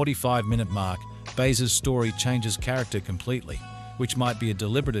 around the 45-minute mark, Bays' story changes character completely, which might be a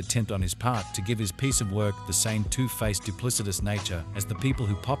deliberate attempt on his part to give his piece of work the same two-faced, duplicitous nature as the people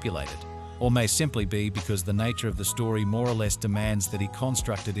who populate it, or may simply be because the nature of the story more or less demands that he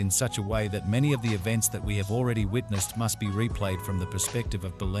construct it in such a way that many of the events that we have already witnessed must be replayed from the perspective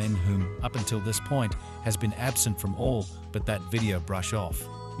of Belen, whom, up until this point, has been absent from all but that video brush off.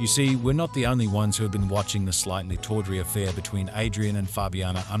 You see, we're not the only ones who have been watching the slightly tawdry affair between Adrian and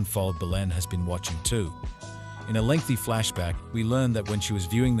Fabiana unfold. Belen has been watching too. In a lengthy flashback, we learn that when she was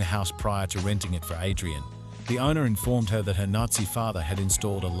viewing the house prior to renting it for Adrian, the owner informed her that her Nazi father had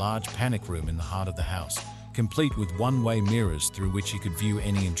installed a large panic room in the heart of the house, complete with one-way mirrors through which he could view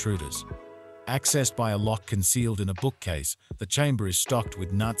any intruders. Accessed by a lock concealed in a bookcase, the chamber is stocked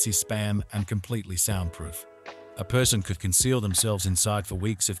with Nazi spam and completely soundproof. A person could conceal themselves inside for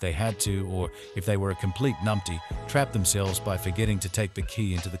weeks if they had to, or if they were a complete numpty, trap themselves by forgetting to take the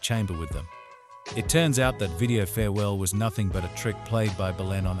key into the chamber with them. It turns out that video farewell was nothing but a trick played by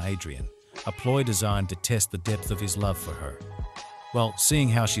Belen on Adrian, a ploy designed to test the depth of his love for her. Well, seeing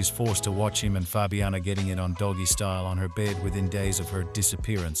how she's forced to watch him and Fabiana getting it on doggy style on her bed within days of her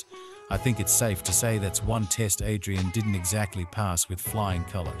disappearance, I think it's safe to say that's one test Adrian didn't exactly pass with flying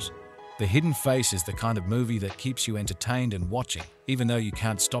colors. The Hidden Face is the kind of movie that keeps you entertained and watching, even though you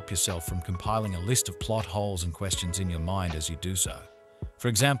can't stop yourself from compiling a list of plot holes and questions in your mind as you do so. For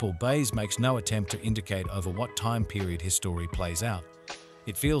example, Bays makes no attempt to indicate over what time period his story plays out.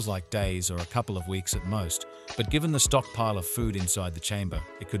 It feels like days or a couple of weeks at most, but given the stockpile of food inside the chamber,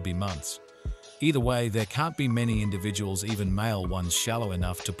 it could be months. Either way, there can't be many individuals, even male ones, shallow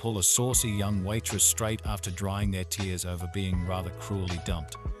enough to pull a saucy young waitress straight after drying their tears over being rather cruelly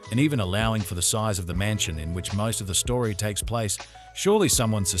dumped. And even allowing for the size of the mansion in which most of the story takes place, surely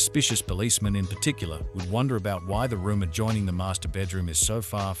someone suspicious, policeman in particular, would wonder about why the room adjoining the master bedroom is so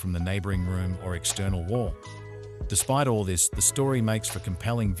far from the neighboring room or external wall. Despite all this, the story makes for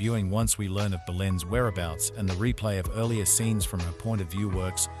compelling viewing once we learn of Belen's whereabouts, and the replay of earlier scenes from her point of view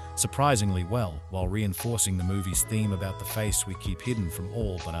works surprisingly well, while reinforcing the movie's theme about the face we keep hidden from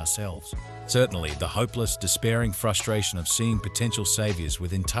all but ourselves. Certainly, the hopeless, despairing frustration of seeing potential saviors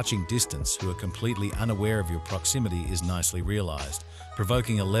within touching distance who are completely unaware of your proximity is nicely realized,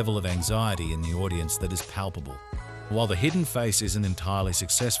 provoking a level of anxiety in the audience that is palpable. While The Hidden Face isn't entirely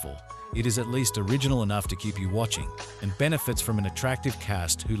successful, it is at least original enough to keep you watching, and benefits from an attractive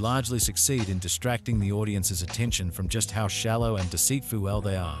cast who largely succeed in distracting the audience's attention from just how shallow and deceitful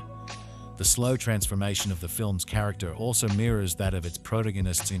they are. The slow transformation of the film's character also mirrors that of its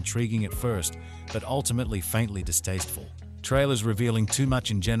protagonists, intriguing at first, but ultimately faintly distasteful. Trailers revealing too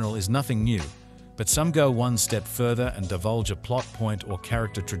much in general is nothing new, but some go one step further and divulge a plot point or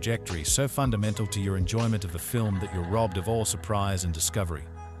character trajectory so fundamental to your enjoyment of the film that you're robbed of all surprise and discovery.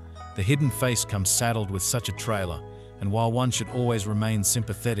 The Hidden Face comes saddled with such a trailer, and while one should always remain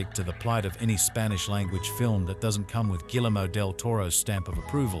sympathetic to the plight of any Spanish-language film that doesn't come with Guillermo del Toro's stamp of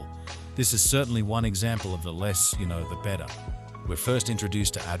approval, this is certainly one example of the less you know, the better. We're first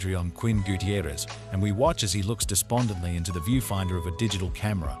introduced to Adrian Quim Gutiérrez, and we watch as he looks despondently into the viewfinder of a digital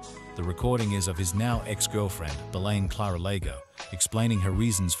camera. The recording is of his now ex-girlfriend, Clara Lago, explaining her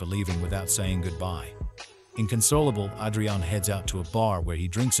reasons for leaving without saying goodbye. Inconsolable, Adrian heads out to a bar where he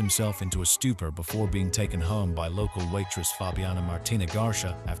drinks himself into a stupor before being taken home by local waitress Lago Martina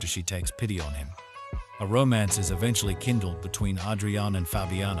García after she takes pity on him. A romance is eventually kindled between Adrian and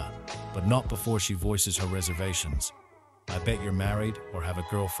Fabiana, but not before she voices her reservations. I bet you're married or have a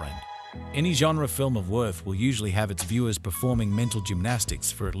girlfriend. Any genre film of worth will usually have its viewers performing mental gymnastics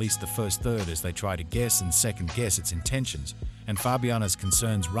for at least the first third as they try to guess and second-guess its intentions, and Fabiana's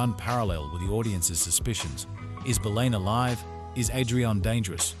concerns run parallel with the audience's suspicions. Is Belen alive? Is Adrian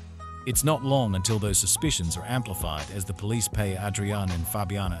dangerous? It's not long until those suspicions are amplified as the police pay Adrian and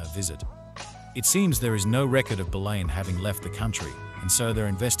Fabiana a visit. It seems there is no record of Belen having left the country, and so their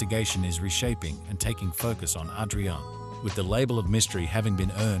investigation is reshaping and taking focus on Adrian. With the label of mystery having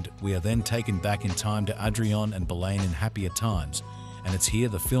been earned, we are then taken back in time to Adrian and Belen in happier times, and it's here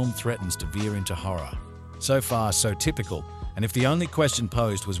the film threatens to veer into horror. So far, so typical, and if the only question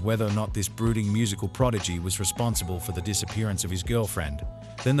posed was whether or not this brooding musical prodigy was responsible for the disappearance of his girlfriend,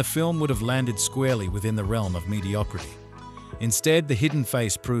 then the film would have landed squarely within the realm of mediocrity. Instead, The Hidden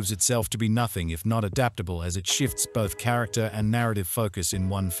Face proves itself to be nothing if not adaptable, as it shifts both character and narrative focus in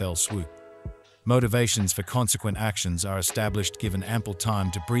one fell swoop. Motivations for consequent actions are established given ample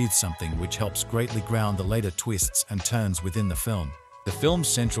time to breathe, something which helps greatly ground the later twists and turns within the film. The film's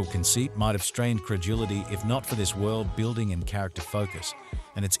central conceit might have strained credulity if not for this world building and character focus,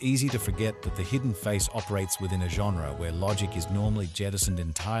 and it's easy to forget that The Hidden Face operates within a genre where logic is normally jettisoned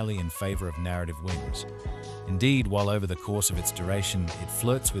entirely in favor of narrative whims. Indeed, while over the course of its duration it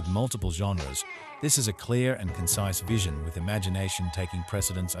flirts with multiple genres, This is a clear and concise vision with imagination taking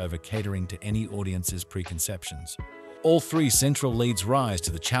precedence over catering to any audience's preconceptions. All three central leads rise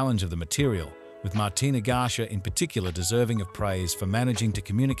to the challenge of the material, with Martina García in particular deserving of praise for managing to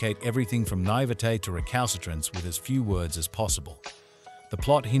communicate everything from naivete to recalcitrance with as few words as possible. The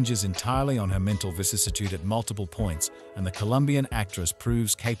plot hinges entirely on her mental vicissitude at multiple points, and the Colombian actress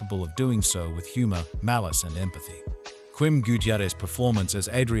proves capable of doing so with humor, malice, and empathy. Quim Gutiérrez's performance as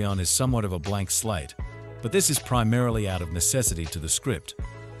Adrián is somewhat of a blank slate, but this is primarily out of necessity to the script,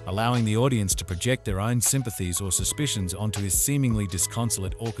 allowing the audience to project their own sympathies or suspicions onto his seemingly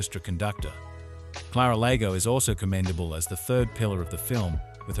disconsolate orchestra conductor. Clara Lago is also commendable as the third pillar of the film,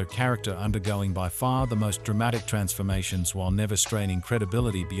 with her character undergoing by far the most dramatic transformations while never straining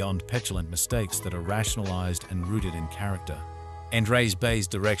credibility beyond petulant mistakes that are rationalized and rooted in character. Andrés Bay's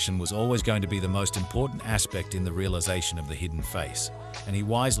direction was always going to be the most important aspect in the realization of the hidden face, and he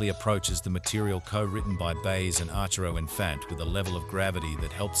wisely approaches the material co-written by Bays and Arturo Infante with a level of gravity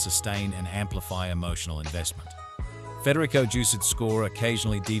that helps sustain and amplify emotional investment. Federico Giussi's score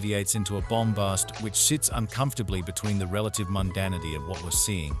occasionally deviates into a bombast which sits uncomfortably between the relative mundanity of what we're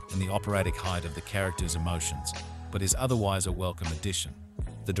seeing and the operatic height of the character's emotions, but is otherwise a welcome addition.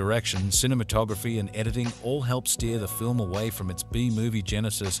 The direction, cinematography, and editing all help steer the film away from its B-movie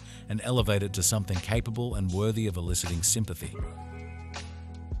genesis and elevate it to something capable and worthy of eliciting sympathy.